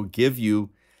LFO will give you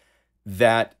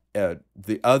that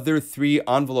the other 3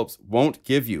 envelopes won't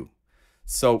give you.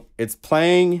 So it's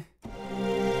playing.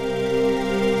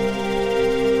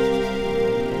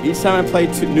 Each time I play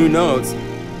 2 new notes,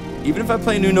 even if I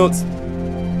play new notes,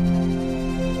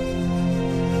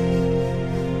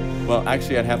 well,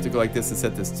 actually I'd have to go like this and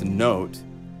set this to note.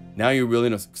 Now you really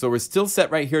know. So we're still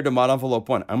set right here to mod envelope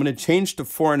 1. I'm going to change to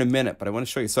 4 in a minute, but I want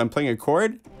to show you. So I'm playing a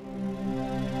chord.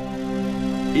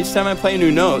 Each time I play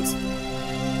new notes,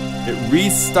 it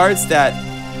restarts that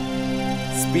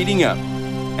speeding up.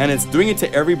 And it's doing it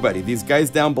to everybody. These guys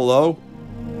down below,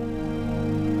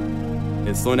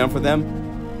 it's slowing down for them.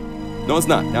 No, it's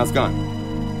not. Now it's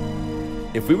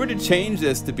gone. If we were to change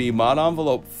this to be mod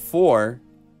envelope 4,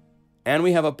 and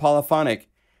we have a polyphonic,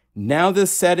 now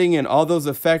this setting and all those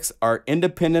effects are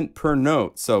independent per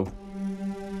note. So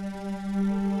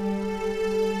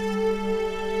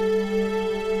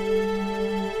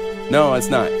no, it's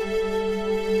not.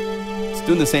 It's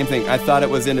doing the same thing. I thought it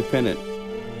was independent.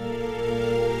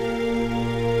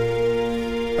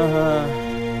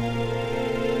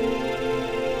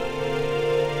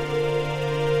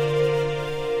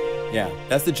 Yeah,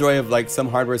 that's the joy of like some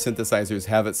hardware synthesizers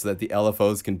have it so that the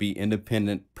LFOs can be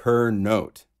independent per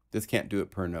note. This can't do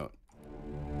it per note.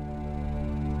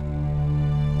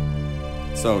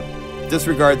 So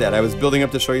disregard that. I was building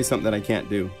up to show you something that I can't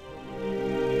do.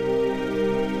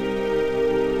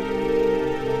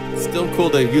 It's still cool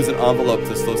to use an envelope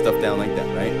to slow stuff down like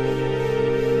that, right?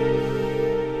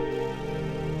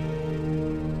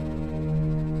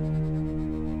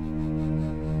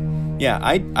 Yeah,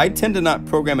 I tend to not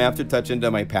program aftertouch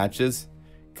into my patches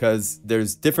because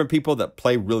there's different people that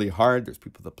play really hard. There's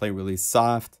people that play really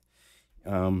soft.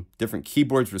 Different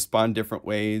keyboards respond different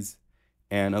ways.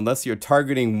 And unless you're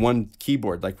targeting one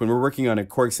keyboard, like when we're working on a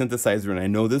Korg synthesizer and I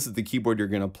know this is the keyboard you're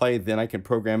going to play, then I can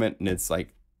program it and it's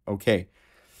like, okay.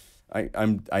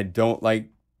 I don't like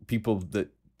people that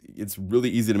it's really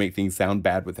easy to make things sound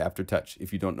bad with aftertouch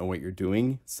if you don't know what you're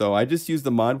doing. So I just use the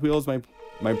mod wheel as my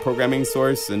programming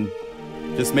source and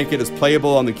just make it as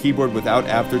playable on the keyboard without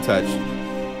aftertouch,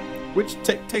 which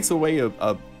takes away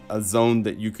a zone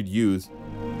that you could use.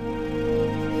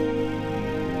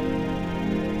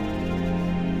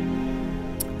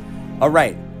 All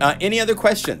right, any other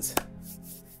questions?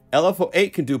 LFO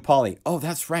 8 can do poly. Oh,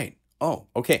 that's right. Oh,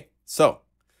 okay. So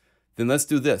then let's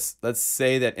do this. Let's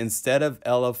say that instead of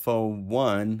LFO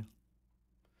 1,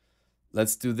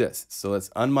 let's do this. So let's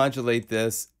unmodulate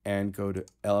this and go to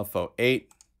LFO 8,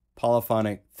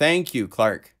 polyphonic. Thank you,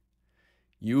 Clark.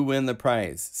 You win the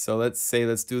prize. So let's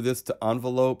do this to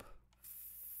envelope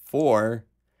 4.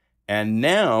 And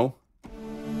now,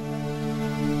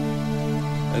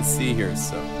 let's see here.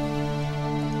 So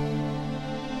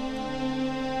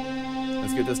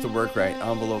let's get this to work right.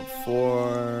 Envelope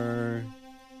 4.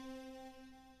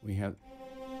 We have...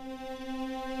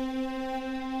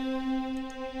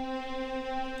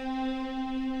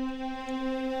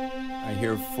 I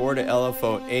hear 4 to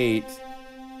LFO 8.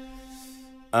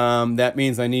 That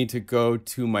means I need to go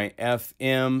to my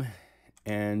FM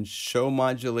and show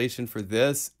modulation for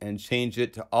this and change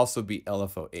it to also be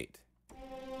LFO 8.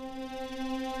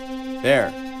 There.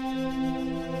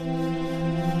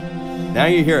 Now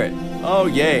you hear it. Oh,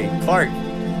 yay. Clark.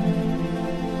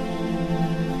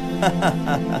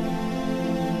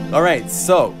 All right,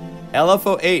 so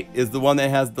LFO 8 is the one that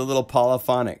has the little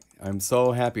polyphonic. I'm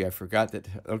so happy. I forgot that.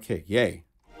 Okay, yay.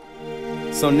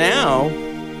 So now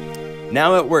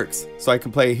it works. So I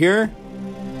can play here.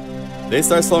 They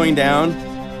start slowing down.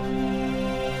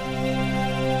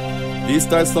 These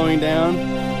start slowing down.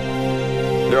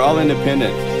 They're all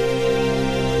independent.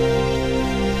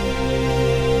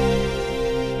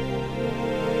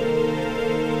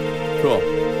 Cool.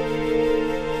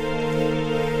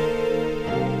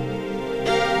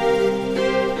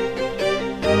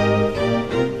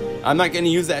 I'm not going to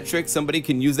use that trick. Somebody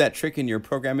can use that trick in your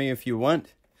programming if you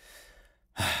want.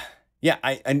 Yeah,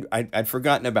 I'd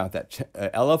forgotten about that.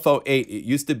 LFO 8, it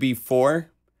used to be 4,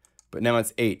 but now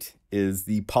it's 8, is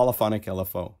the polyphonic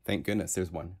LFO. Thank goodness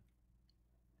there's one.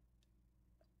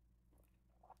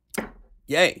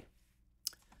 Yay.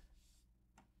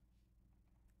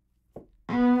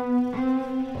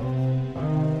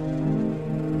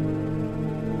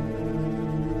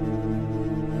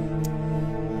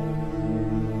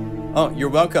 Oh, you're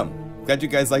welcome. Glad you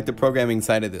guys like the programming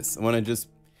side of this. I want to just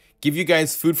give you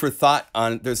guys food for thought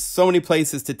on, there's so many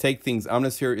places to take things.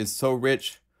 Omnisphere is so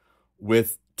rich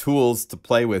with tools to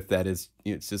play with that is,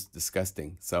 it's just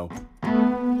disgusting. So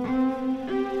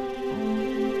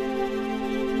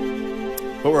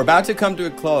But we're about to come to a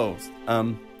close.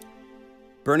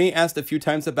 Bernie asked a few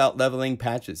times about leveling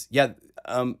patches. Yeah,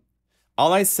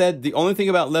 all I said, the only thing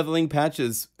about leveling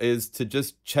patches is to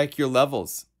just check your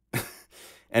levels.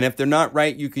 And if they're not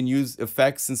right, you can use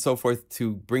effects and so forth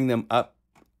to bring them up.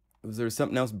 Was there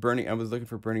something else, Bernie? I was looking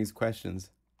for Bernie's questions.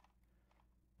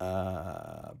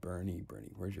 Bernie,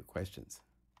 where's your questions?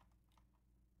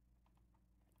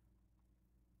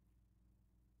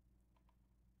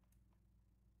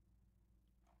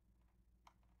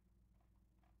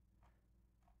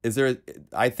 Is there,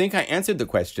 I think I answered the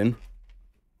question.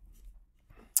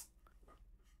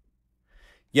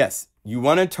 Yes, you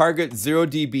want to target 0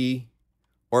 dB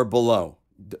or below.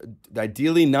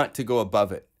 Ideally not to go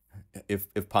above it,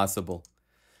 if possible.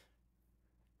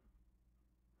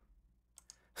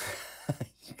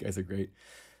 You guys are great.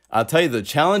 I'll tell you, the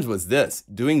challenge was this.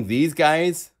 Doing these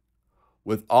guys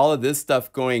with all of this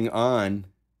stuff going on.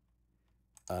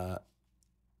 Let's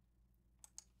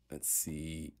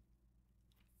see.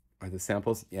 Are the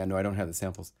samples? Yeah, no, I don't have the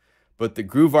samples. But the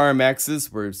Groove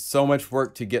RMXs were so much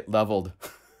work to get leveled.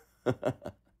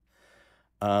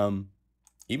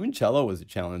 Even cello was a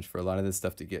challenge for a lot of this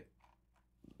stuff to get.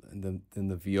 And then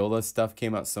the viola stuff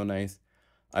came out so nice.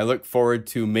 I look forward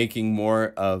to making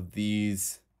more of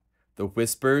these, the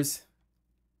whispers.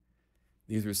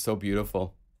 These were so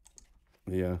beautiful.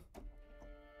 Yeah.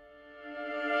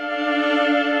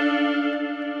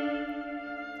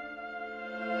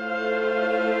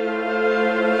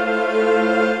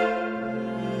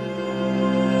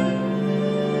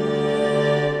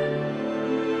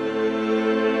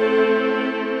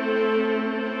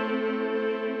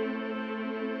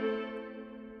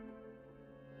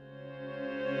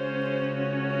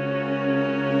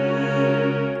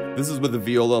 This is with the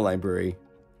viola library.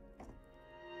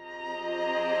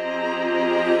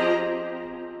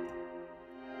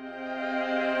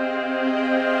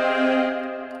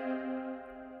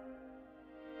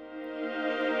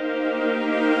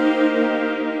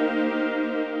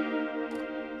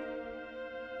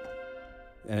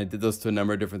 And I did those to a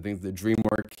number of different things. The dream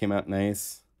work came out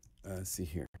nice. Let's see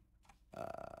here.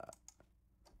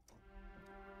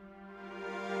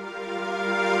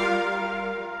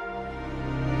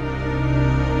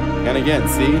 And again,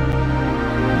 see?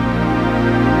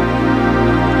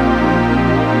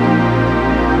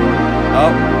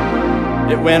 Oh,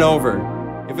 it went over.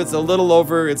 If it's a little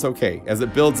over, it's okay. As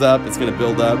it builds up, it's going to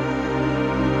build up.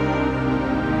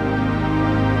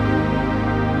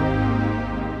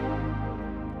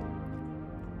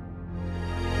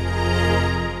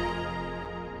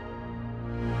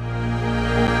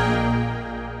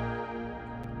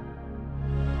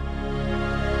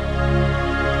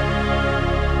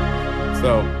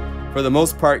 For the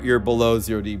most part, you're below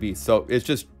 0 dB. So it's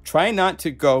just try not to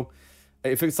go,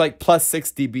 if it's like plus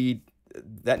 6 dB,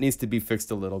 that needs to be fixed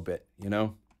a little bit, you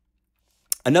know?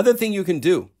 Another thing you can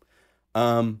do,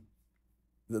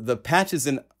 the patches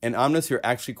in Omnisphere,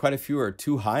 actually quite a few are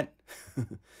too hot.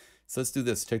 So let's do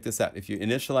this, check this out. If you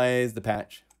initialize the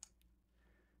patch,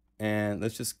 and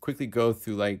let's just quickly go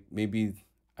through, like, maybe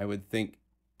I would think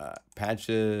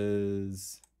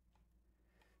patches,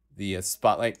 the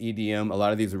Spotlight EDM, a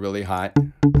lot of these are really hot.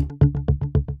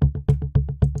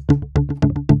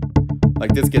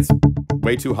 Like this gets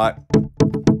way too hot.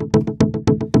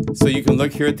 So you can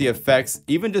look here at the effects.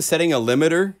 Even just setting a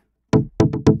limiter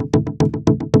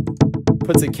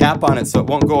puts a cap on it so it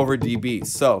won't go over dB.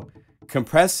 So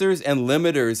compressors and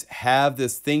limiters have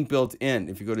this thing built in.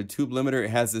 If you go to tube limiter, it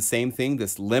has the same thing,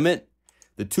 this limit.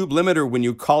 The tube limiter, when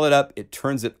you call it up, it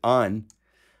turns it on.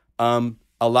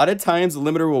 A lot of times the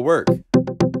limiter will work.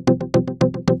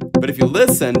 But if you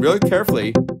listen really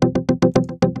carefully,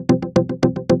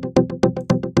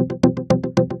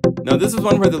 now this is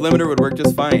one where the limiter would work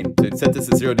just fine to set this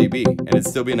at 0 dB and it'd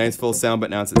still be a nice full sound,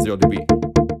 but now it's at 0 dB.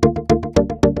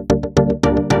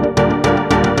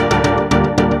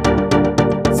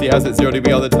 See how it's at 0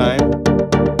 dB all the time?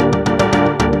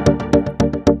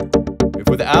 If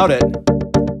without it,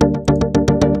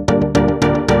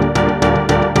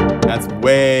 that's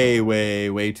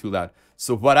way too loud.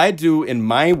 So what I do in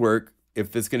my work,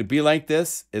 if it's going to be like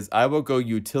this, is I will go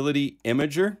Utility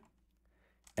Imager,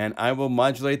 and I will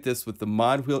modulate this with the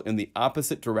mod wheel in the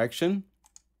opposite direction,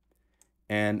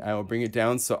 and I will bring it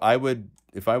down. So I would,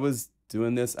 if I was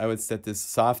doing this, I would set this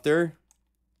softer,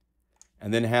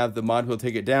 and then have the mod wheel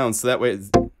take it down. So that way,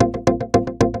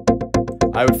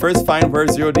 I would first find where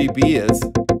 0 dB is.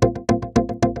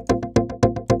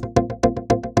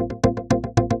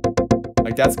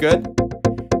 Like that's good.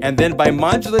 And then by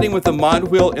modulating with the mod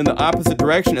wheel in the opposite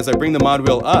direction as I bring the mod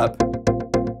wheel up,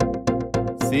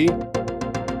 see?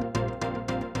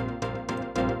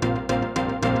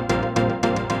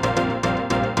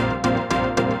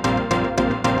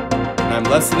 I'm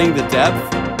lessening the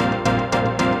depth.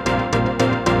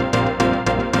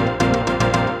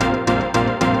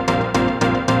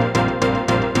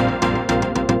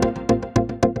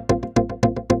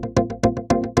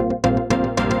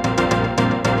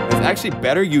 It's actually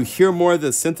better. You hear more of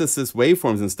the synthesis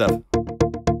waveforms and stuff.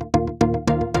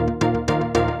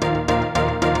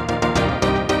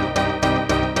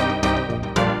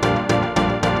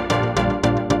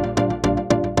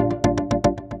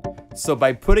 So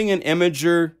by putting an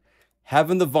imager,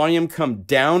 having the volume come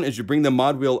down as you bring the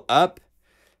mod wheel up,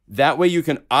 that way you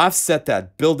can offset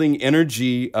that building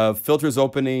energy of filters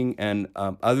opening and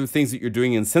other things that you're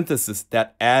doing in synthesis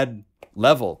that add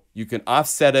level. You can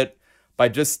offset it by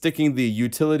just sticking the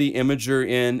utility imager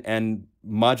in and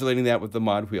modulating that with the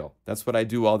mod wheel. That's what I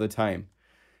do all the time.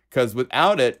 Because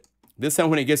without it, this time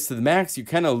when it gets to the max, you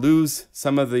kind of lose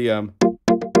some of the...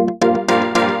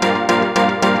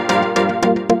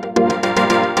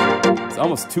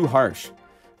 almost too harsh.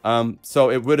 So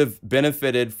it would have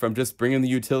benefited from just bringing the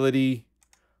utility,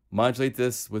 modulate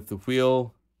this with the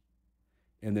wheel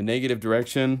in the negative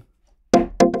direction,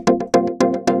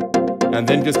 and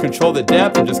then just control the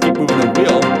depth and just keep moving the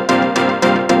wheel.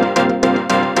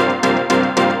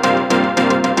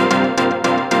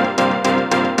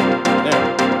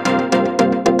 There.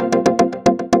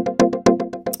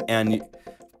 And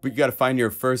we got to find your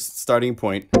first starting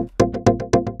point.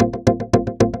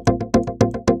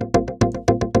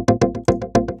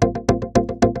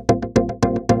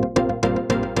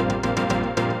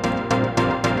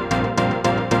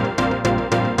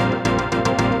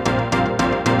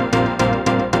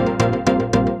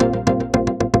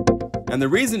 And the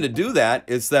reason to do that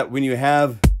is that when you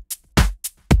have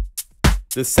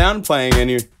the sound playing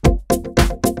and you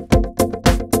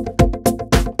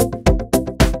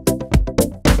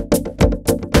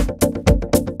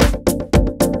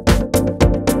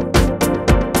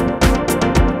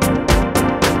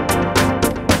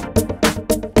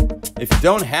if you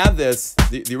don't have this,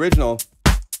 the original,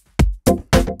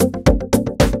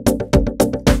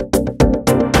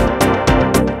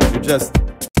 you're just,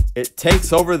 it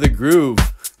takes over the groove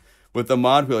with the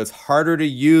mod wheel. It's harder to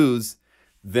use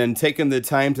than taking the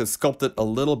time to sculpt it a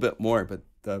little bit more. But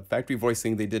the factory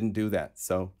voicing, they didn't do that.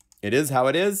 So it is how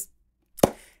it is.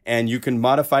 And you can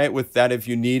modify it with that if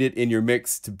you need it in your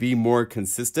mix to be more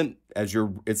consistent. As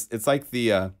your, it's like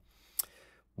the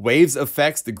waves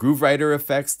effects, the groove writer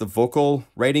effects, the vocal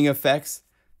writing effects.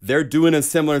 They're doing a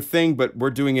similar thing, but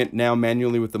we're doing it now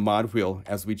manually with the mod wheel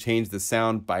as we change the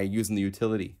sound by using the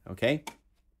utility. Okay.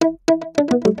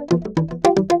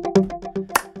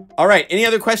 All right, any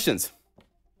other questions?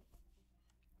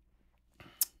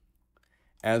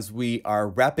 As we are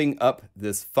wrapping up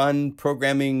this fun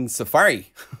programming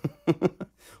safari.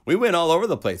 We went all over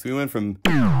the place. We went from...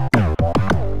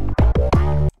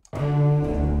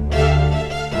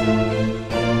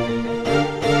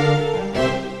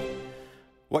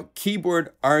 What keyboard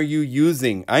are you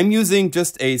using? I'm using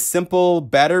just a simple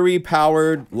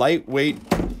battery-powered, lightweight...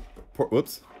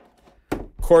 Whoops.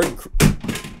 Chord...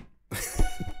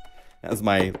 That's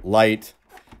my light.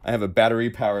 I have a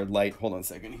battery-powered light. Hold on a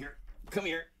second here. Come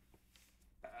here.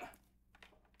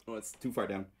 Oh, it's too far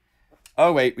down.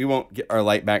 Oh, wait. We won't get our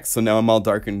light back, so now I'm all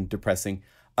dark and depressing.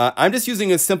 I'm just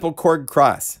using a simple chord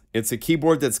cross. It's a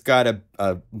keyboard that's got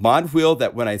a mod wheel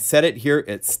that when I set it here,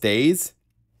 it stays.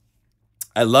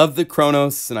 I love the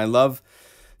Kronos, and I love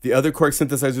the other Korg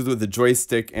synthesizers with the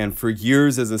joystick. And for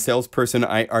years as a salesperson,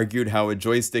 I argued how a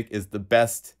joystick is the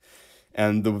best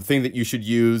and the thing that you should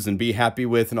use and be happy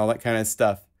with and all that kind of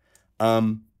stuff.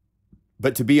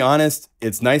 But to be honest,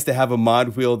 it's nice to have a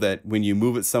mod wheel that when you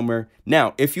move it somewhere.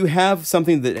 Now, if you have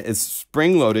something that is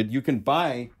spring-loaded, you can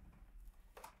buy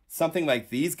something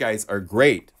like these guys are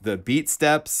great. The beat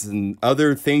steps and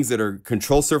other things that are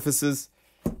control surfaces,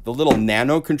 the little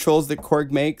nano controls that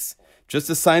Korg makes. Just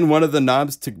assign one of the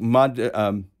knobs to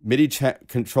MIDI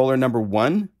controller number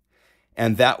 1,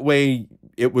 and that way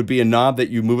it would be a knob that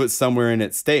you move it somewhere and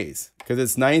it stays. Because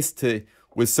it's nice to,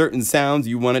 with certain sounds,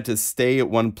 you want it to stay at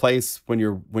one place when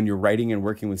you're writing and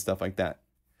working with stuff like that.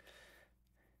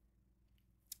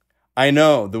 I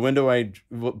know the window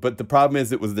but the problem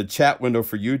is it was the chat window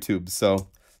for YouTube. So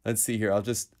let's see here. I'll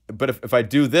just, but if I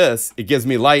do this, it gives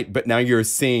me light, but now you're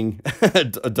seeing a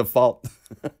default.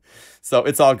 So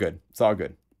it's all good. It's all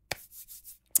good.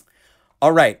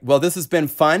 All right. Well, this has been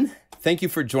fun. Thank you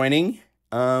for joining.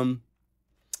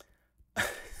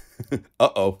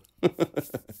 Uh-oh.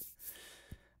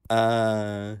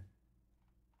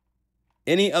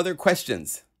 Any other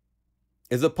questions?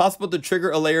 Is it possible to trigger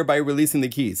a layer by releasing the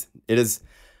keys? It is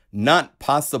not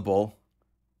possible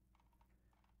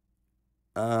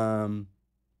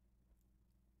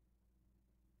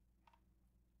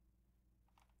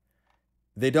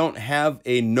they don't have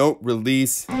a note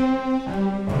release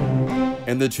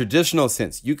in the traditional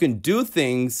sense. You can do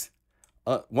things.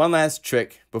 One last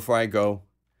trick before I go.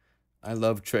 I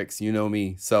love tricks, you know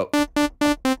me. So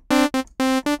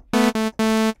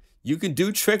you can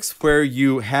do tricks where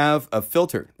you have a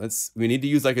filter. We need to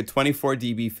use like a 24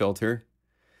 dB filter.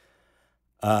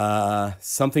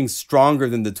 Something stronger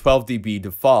than the 12 dB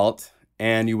default.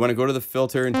 And you want to go to the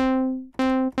filter and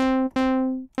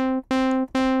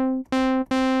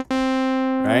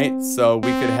right? So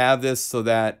we could have this so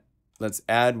that, let's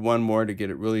add one more to get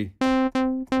it really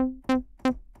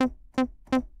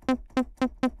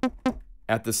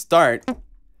at the start.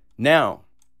 Now,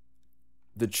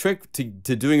 the trick to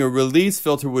doing a release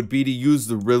filter would be to use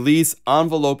the release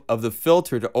envelope of the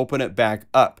filter to open it back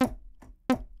up,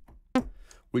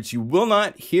 which you will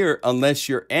not hear unless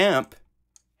your amp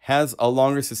has a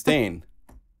longer sustain.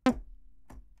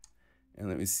 And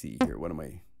let me see here, what am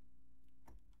I?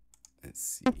 Let's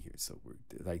see here, so we're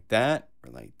like that,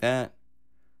 or like that.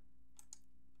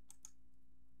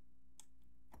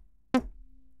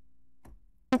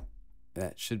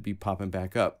 That should be popping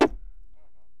back up.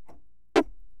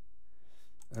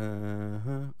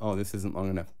 Oh, this isn't long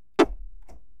enough.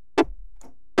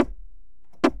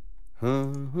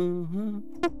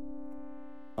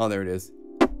 Oh, there it is.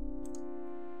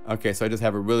 Okay, so I just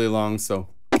have a really long, so.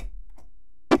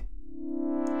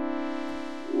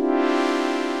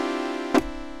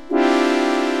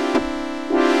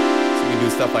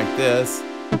 Stuff like this,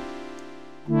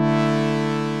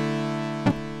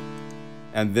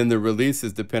 and then the release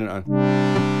is dependent on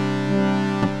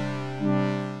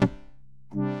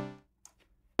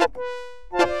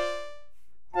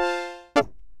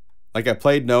like I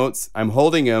played notes, I'm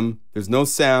holding them, there's no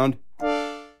sound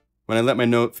when I let my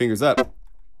note fingers up.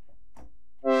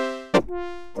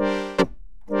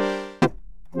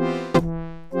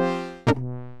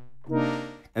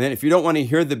 And then if you don't want to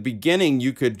hear the beginning,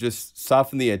 you could just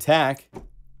soften the attack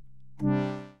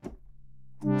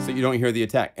so you don't hear the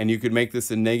attack. And you could make this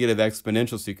a negative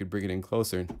exponential so you could bring it in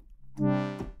closer.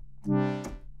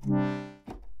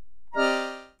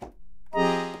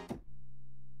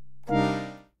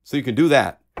 So you can do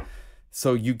that.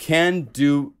 So you can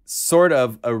do sort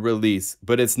of a release,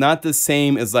 but it's not the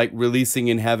same as like releasing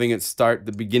and having it start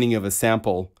the beginning of a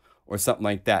sample or something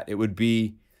like that. It would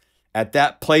be at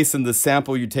that place in the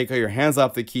sample, you take all your hands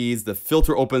off the keys, the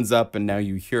filter opens up, and now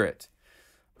you hear it.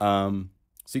 So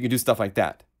you can do stuff like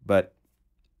that. But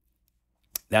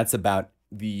that's about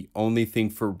the only thing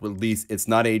for release. It's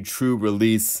not a true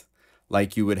release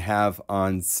like you would have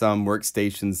on some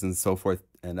workstations and so forth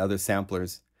and other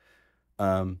samplers.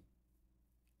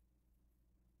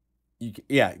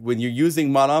 Yeah, when you're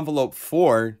using mod envelope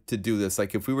 4 to do this,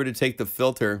 like if we were to take the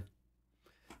filter,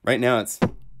 right now it's,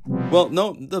 well,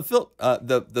 no,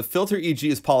 the filter EG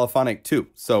is polyphonic too.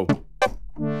 So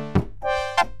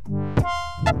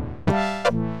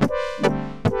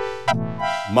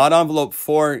mod envelope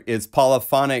 4 is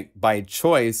polyphonic by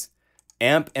choice.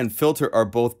 Amp and filter are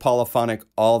both polyphonic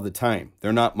all the time.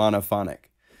 They're not monophonic.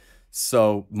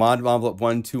 So mod envelope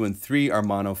 1, 2, and 3 are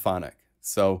monophonic.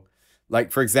 So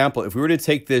like, for example, if we were to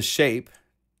take this shape,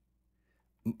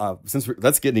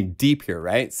 let's getting deep here,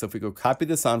 right? So if we go copy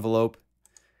this envelope,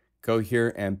 go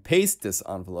here and paste this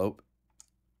envelope,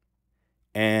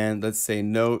 and let's say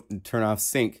note and turn off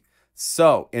sync.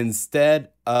 So instead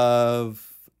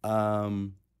of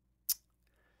the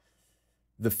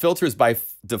filters by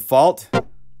default,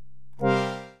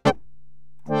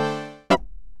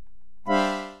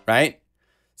 right?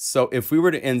 So if we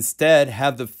were to instead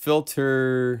have the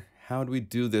filter, how do we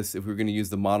do this if we were going to use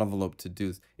the mod envelope to do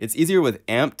this? It's easier with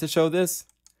amp to show this.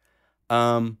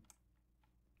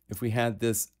 If we had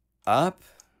this up,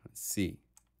 let's see.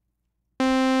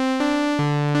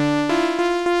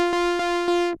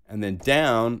 And then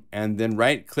down, and then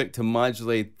right click to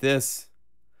modulate this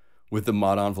with the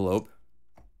mod envelope.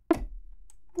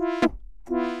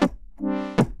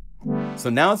 So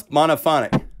now it's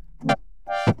monophonic,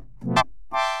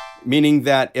 meaning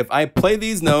that if I play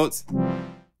these notes,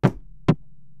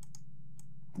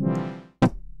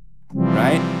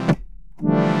 right,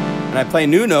 and I play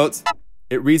new notes,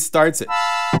 it restarts it.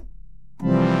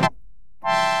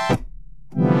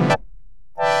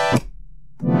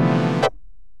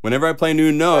 Whenever I play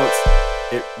new notes,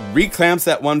 it reclamps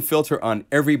that one filter on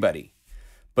everybody.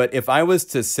 But if I was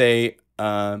to say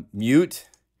mute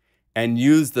and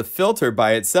use the filter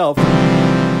by itself,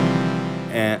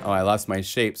 and oh, I lost my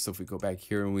shape. So if we go back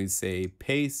here and we say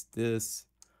paste this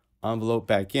envelope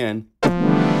back in,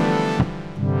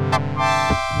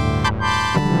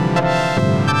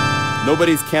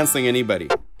 Nobody's canceling anybody.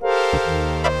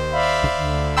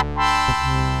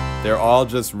 They're all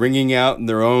just ringing out in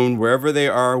their own, wherever they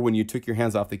are when you took your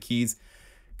hands off the keys.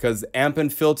 Because amp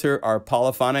and filter are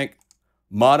polyphonic.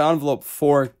 Mod envelope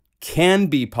 4 can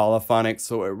be polyphonic,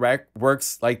 so it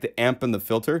works like the amp and the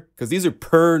filter, because these are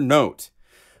per note.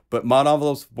 But mod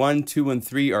envelopes 1, 2, and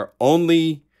 3 are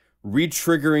only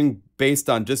re-triggering based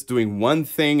on just doing one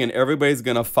thing, and everybody's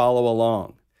going to follow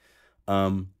along.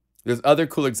 There's other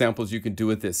cool examples you can do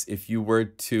with this. If you were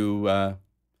to,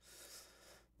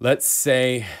 let's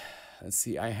see,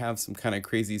 I have some kind of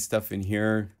crazy stuff in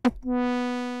here.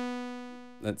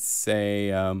 Let's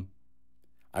say,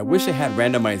 I wish I had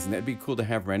randomizing. That'd be cool to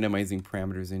have randomizing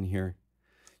parameters in here.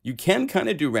 You can kind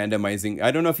of do randomizing. I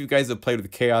don't know if you guys have played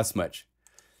with chaos much,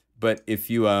 but if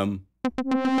you,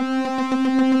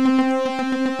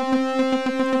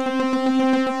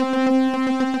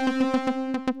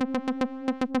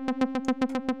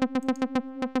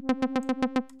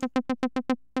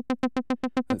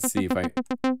 let's see if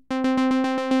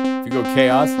you go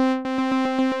chaos.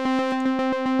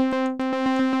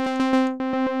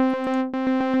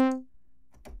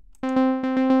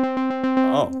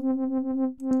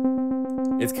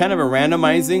 It's kind of a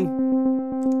randomizing.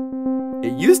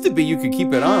 It used to be you could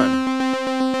keep it on.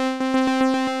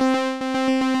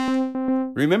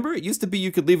 Remember, it used to be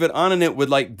you could leave it on and it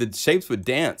would, like, the shapes would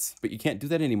dance, but you can't do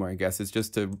that anymore, I guess. It's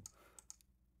just to...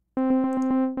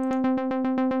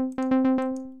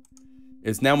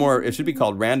 It's now more, it should be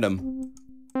called random.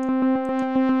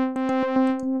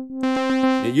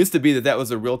 It used to be that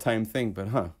was a real-time thing, but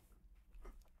huh.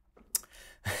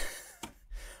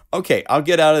 Okay, I'll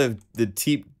get out of the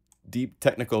deep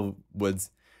technical woods.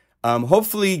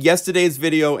 Hopefully yesterday's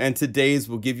video and today's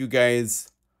will give you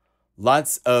guys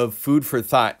lots of food for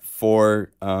thought for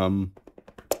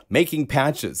making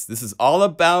patches. This is all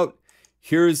about,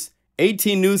 here's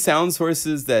 18 new sound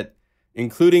sources that,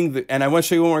 including and I want to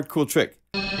show you one more cool trick.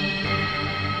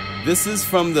 This is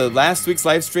from the last week's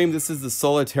live stream. This is the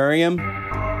Solitarium.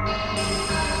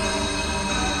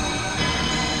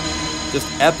 Just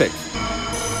epic.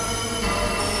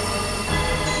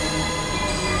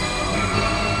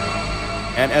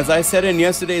 And as I said in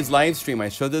yesterday's live stream, I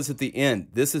showed this at the end.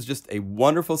 This is just a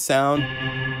wonderful sound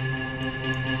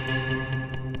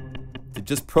to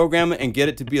just program it and get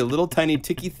it to be a little tiny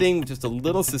ticky thing with just a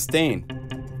little sustain.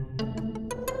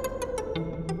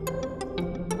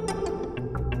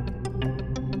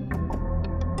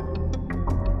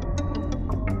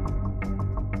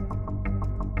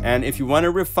 And if you want to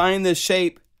refine the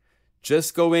shape,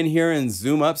 just go in here and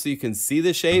zoom up so you can see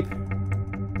the shape.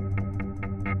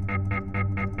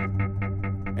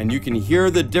 And you can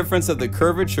hear the difference of the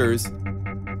curvatures.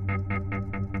 And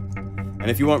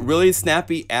if you want really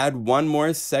snappy, add one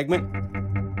more segment.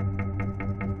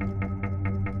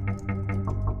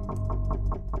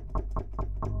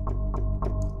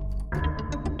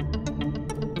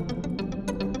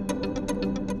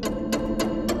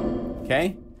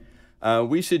 Okay.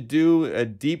 We should do a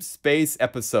deep space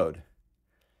episode.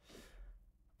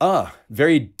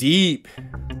 Very deep.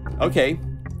 Okay.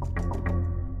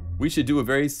 We should do a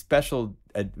very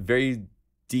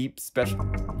deep special.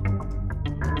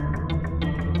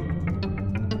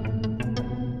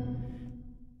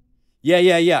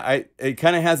 Yeah. It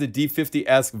kind of has a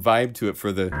D50-esque vibe to it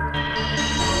for the.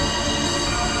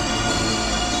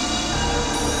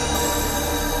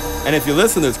 And if you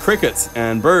listen, there's crickets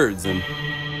and birds and.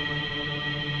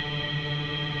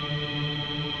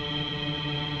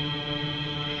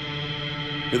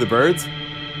 Hear the birds?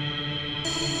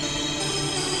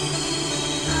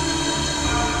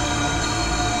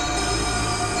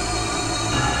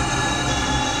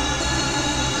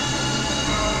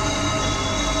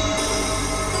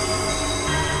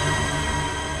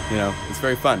 You know, it's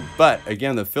very fun. But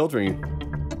again, the filtering.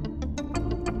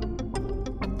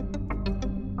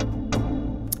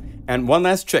 And one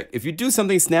last trick. If you do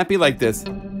something snappy like this,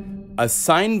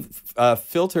 assign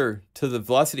filter to the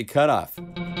velocity cutoff.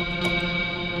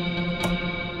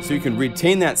 So you can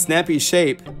retain that snappy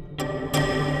shape.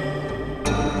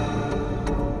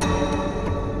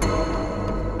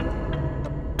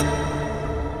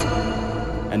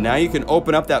 And now you can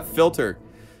open up that filter.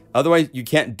 Otherwise, you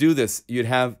can't do this.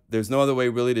 There's no other way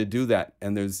really to do that.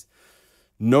 And there's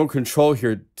no control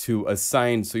here to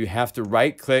assign. So you have to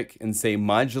right click and say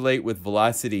modulate with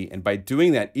velocity. And by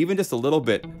doing that, even just a little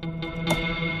bit,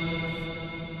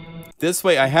 this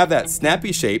way I have that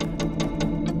snappy shape,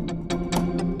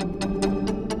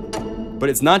 but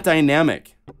it's not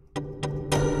dynamic.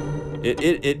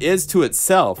 It is to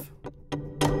itself.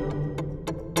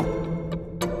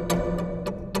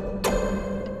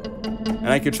 And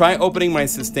I could try opening my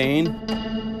sustain.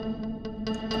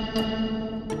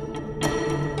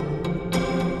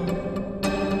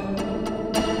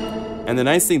 And the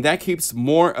nice thing, that keeps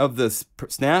more of the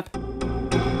snap.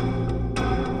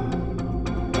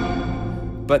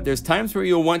 But there's times where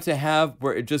you'll want to have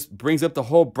where it just brings up the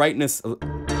whole brightness.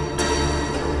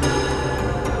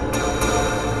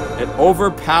 It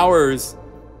overpowers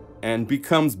and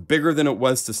becomes bigger than it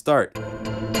was to start.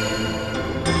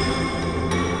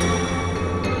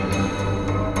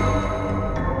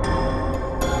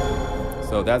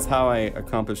 So that's how I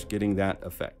accomplished getting that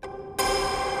effect.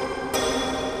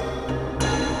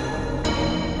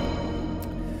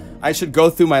 I should go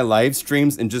through my live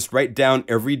streams and just write down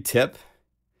every tip,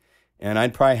 and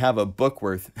I'd probably have a book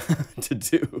worth to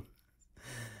do.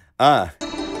 Yeah,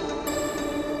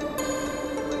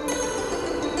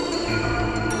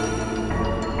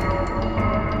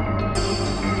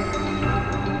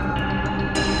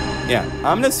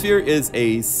 Omnisphere is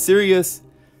a serious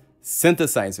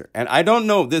synthesizer. And I don't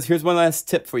know this. Here's one last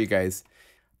tip for you guys.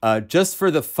 Just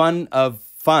for the fun of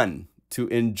fun, to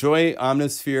enjoy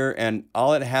Omnisphere and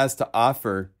all it has to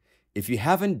offer, if you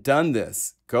haven't done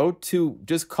this, go to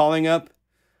just calling up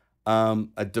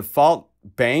a default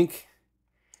bank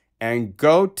and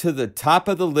go to the top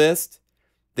of the list.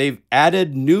 They've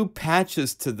added new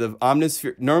patches to the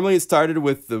Omnisphere. Normally it started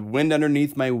with the Wind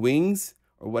Underneath My Wings,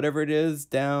 or whatever it is,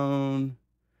 down,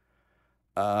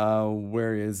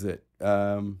 where is it?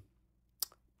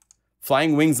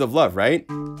 Flying Wings of Love, right?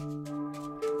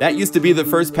 That used to be the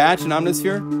first patch in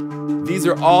Omnisphere. These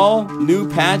are all new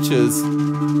patches.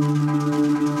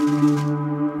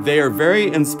 They are very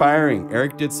inspiring.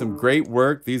 Eric did some great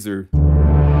work. These are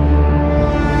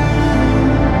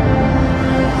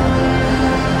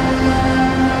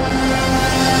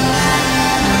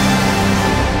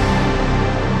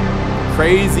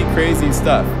crazy, crazy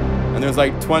stuff. And there's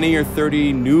like 20 or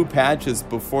 30 new patches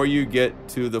before you get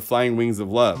to the Flying Wings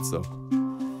of Love. So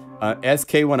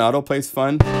SK1 autoplay's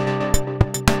fun.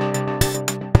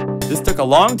 This took a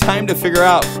long time to figure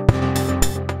out.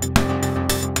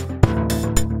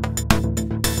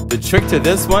 The trick to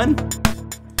this one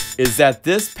is that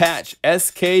this patch,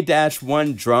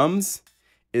 SK-1 drums,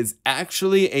 is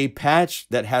actually a patch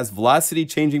that has velocity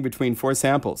changing between 4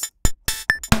 samples.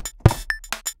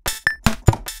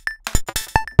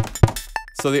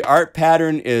 So the art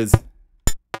pattern is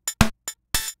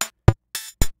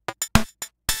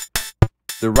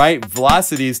the right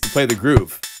velocities to play the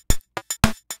groove.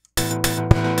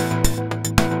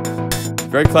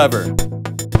 Very clever.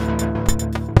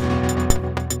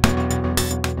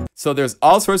 So there's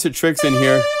all sorts of tricks in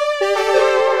here.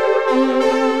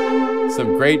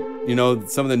 Some great, you know,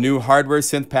 some of the new hardware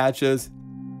synth patches.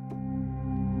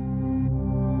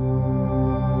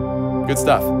 Good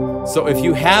stuff. So if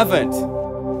you haven't,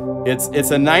 it's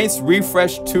a nice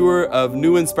refresh tour of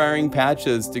new inspiring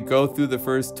patches to go through the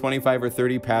first 25 or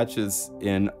 30 patches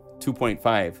in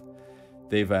 2.5.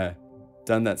 They've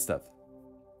done that stuff.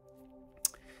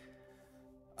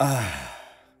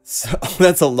 So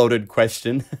that's a loaded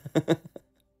question.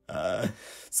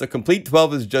 So Complete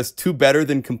 12 is just 2 better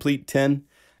than Complete 10.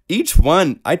 Each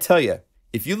one, I tell you,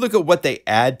 if you look at what they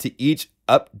add to each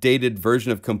updated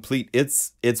version of Complete,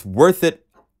 it's worth it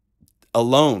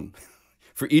alone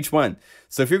for each one.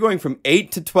 So if you're going from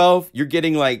 8 to 12, you're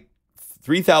getting like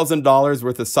 $3,000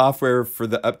 worth of software for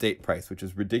the update price, which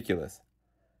is ridiculous.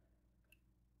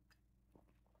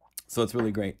 So it's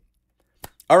really great.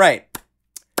 All right.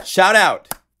 Shout out.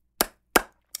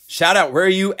 Shout out. Where are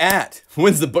you at?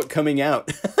 When's the book coming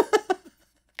out?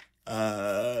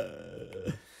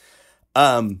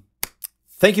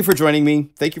 Thank you for joining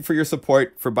me. Thank you for your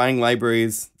support, for buying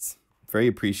libraries. It's very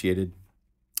appreciated.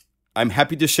 I'm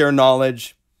happy to share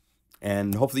knowledge,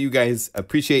 and hopefully you guys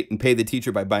appreciate and pay the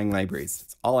teacher by buying libraries.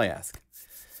 That's all I ask.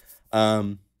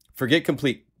 Forget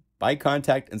Complete. Buy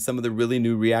Contact and some of the really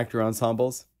new Reactor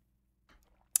ensembles.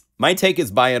 My take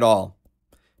is buy it all.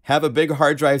 Have a big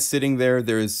hard drive sitting there.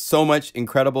 There is so much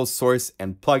incredible source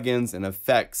and plugins and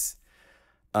effects.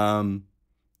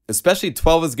 Especially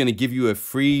 12 is going to give you a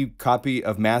free copy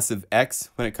of Massive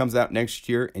X when it comes out next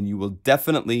year, and you will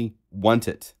definitely want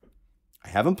it. I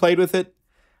haven't played with it.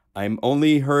 I'm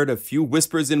only heard a few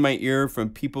whispers in my ear from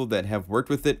people that have worked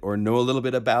with it or know a little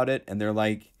bit about it, and they're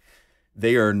like,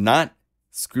 they are not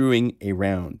screwing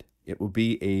around. It will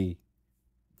be a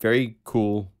very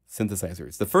cool synthesizer.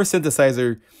 It's the first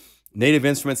synthesizer Native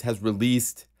Instruments has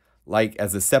released like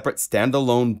as a separate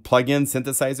standalone plug-in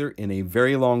synthesizer in a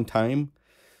very long time.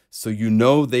 So you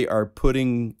know they are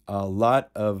putting a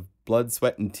lot of blood,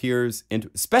 sweat, and tears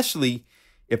into, especially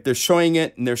if they're showing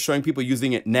it and they're showing people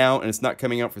using it now and it's not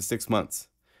coming out for 6 months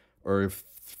or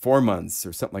 4 months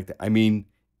or something like that, I mean,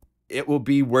 it will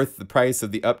be worth the price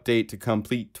of the update to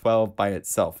complete 12 by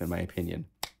itself, in my opinion.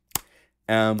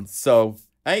 So,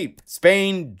 hey,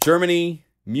 Spain, Germany,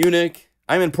 Munich.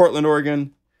 I'm in Portland,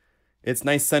 Oregon. It's a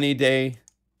nice sunny day.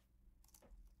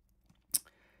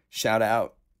 Shout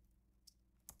out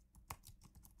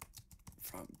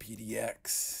from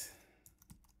PDX.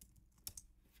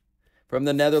 From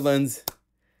the Netherlands.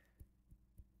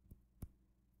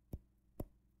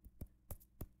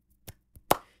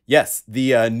 Yes,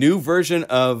 the new version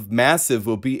of Massive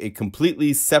will be a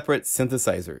completely separate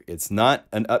synthesizer. It's not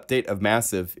an update of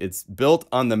Massive. It's built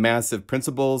on the Massive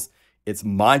principles. It's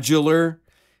modular.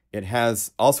 It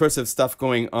has all sorts of stuff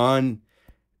going on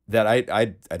that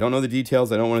I don't know the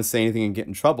details. I don't want to say anything and get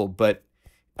in trouble, but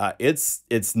it's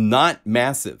not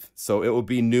Massive. So it will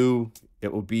be new.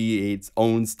 It will be its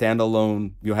own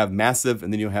standalone. You'll have Massive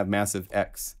and then you'll have Massive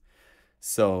X.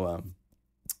 So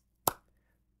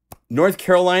North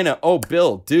Carolina. Oh,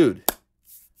 Bill, dude.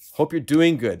 Hope you're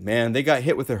doing good, man. They got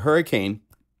hit with a hurricane.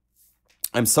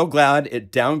 I'm so glad it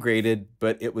downgraded,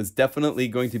 but it was definitely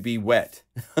going to be wet.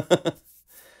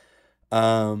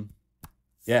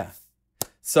 Yeah.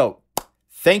 So,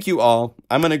 thank you all.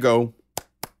 I'm going to go.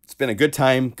 It's been a good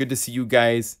time. Good to see you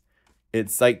guys.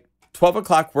 It's like 12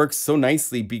 o'clock works so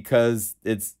nicely because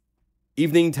it's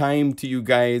evening time to you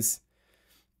guys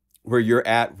where you're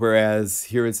at, whereas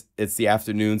here it's the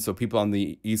afternoon, so people on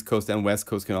the East Coast and West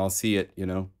Coast can all see it, you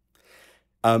know.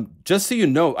 Just so you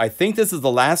know, I think this is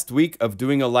the last week of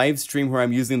doing a live stream where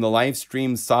I'm using the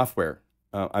Livestream software.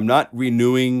 I'm not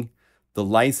renewing the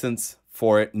license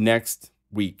for it next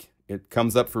week. It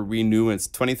comes up for renew and it's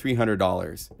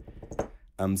 $2,300.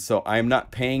 So I'm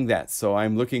not paying that. So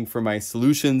I'm looking for my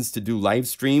solutions to do live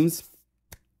streams.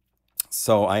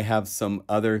 So I have some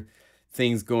other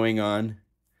things going on.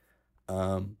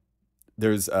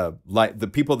 There's the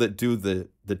people that do the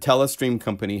Telestream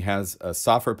company has a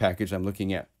software package I'm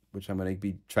looking at, which I'm going to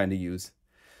be trying to use.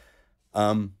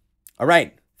 All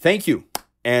right. Thank you.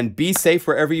 And be safe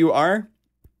wherever you are.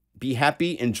 Be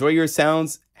happy. Enjoy your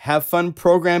sounds. Have fun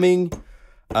programming.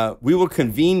 We will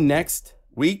convene next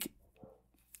week.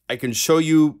 I can show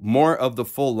you more of the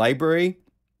full library.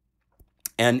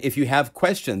 And if you have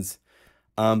questions,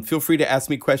 feel free to ask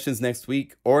me questions next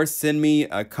week or send me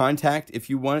a contact if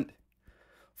you want.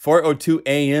 4:02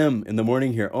 a.m. in the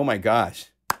morning here. Oh my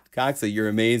gosh. Coxa, you're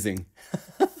amazing.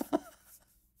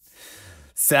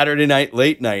 Saturday night,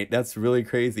 late night. That's really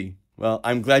crazy. Well,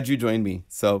 I'm glad you joined me.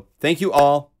 So thank you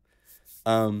all.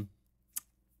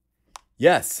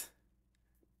 Yes.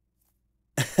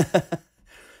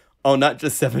 Oh, not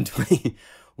just 720.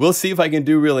 We'll see if I can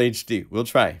do real HD. We'll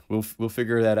try. We'll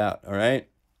figure that out. All right.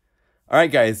 All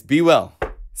right, guys. Be well.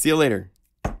 See you later.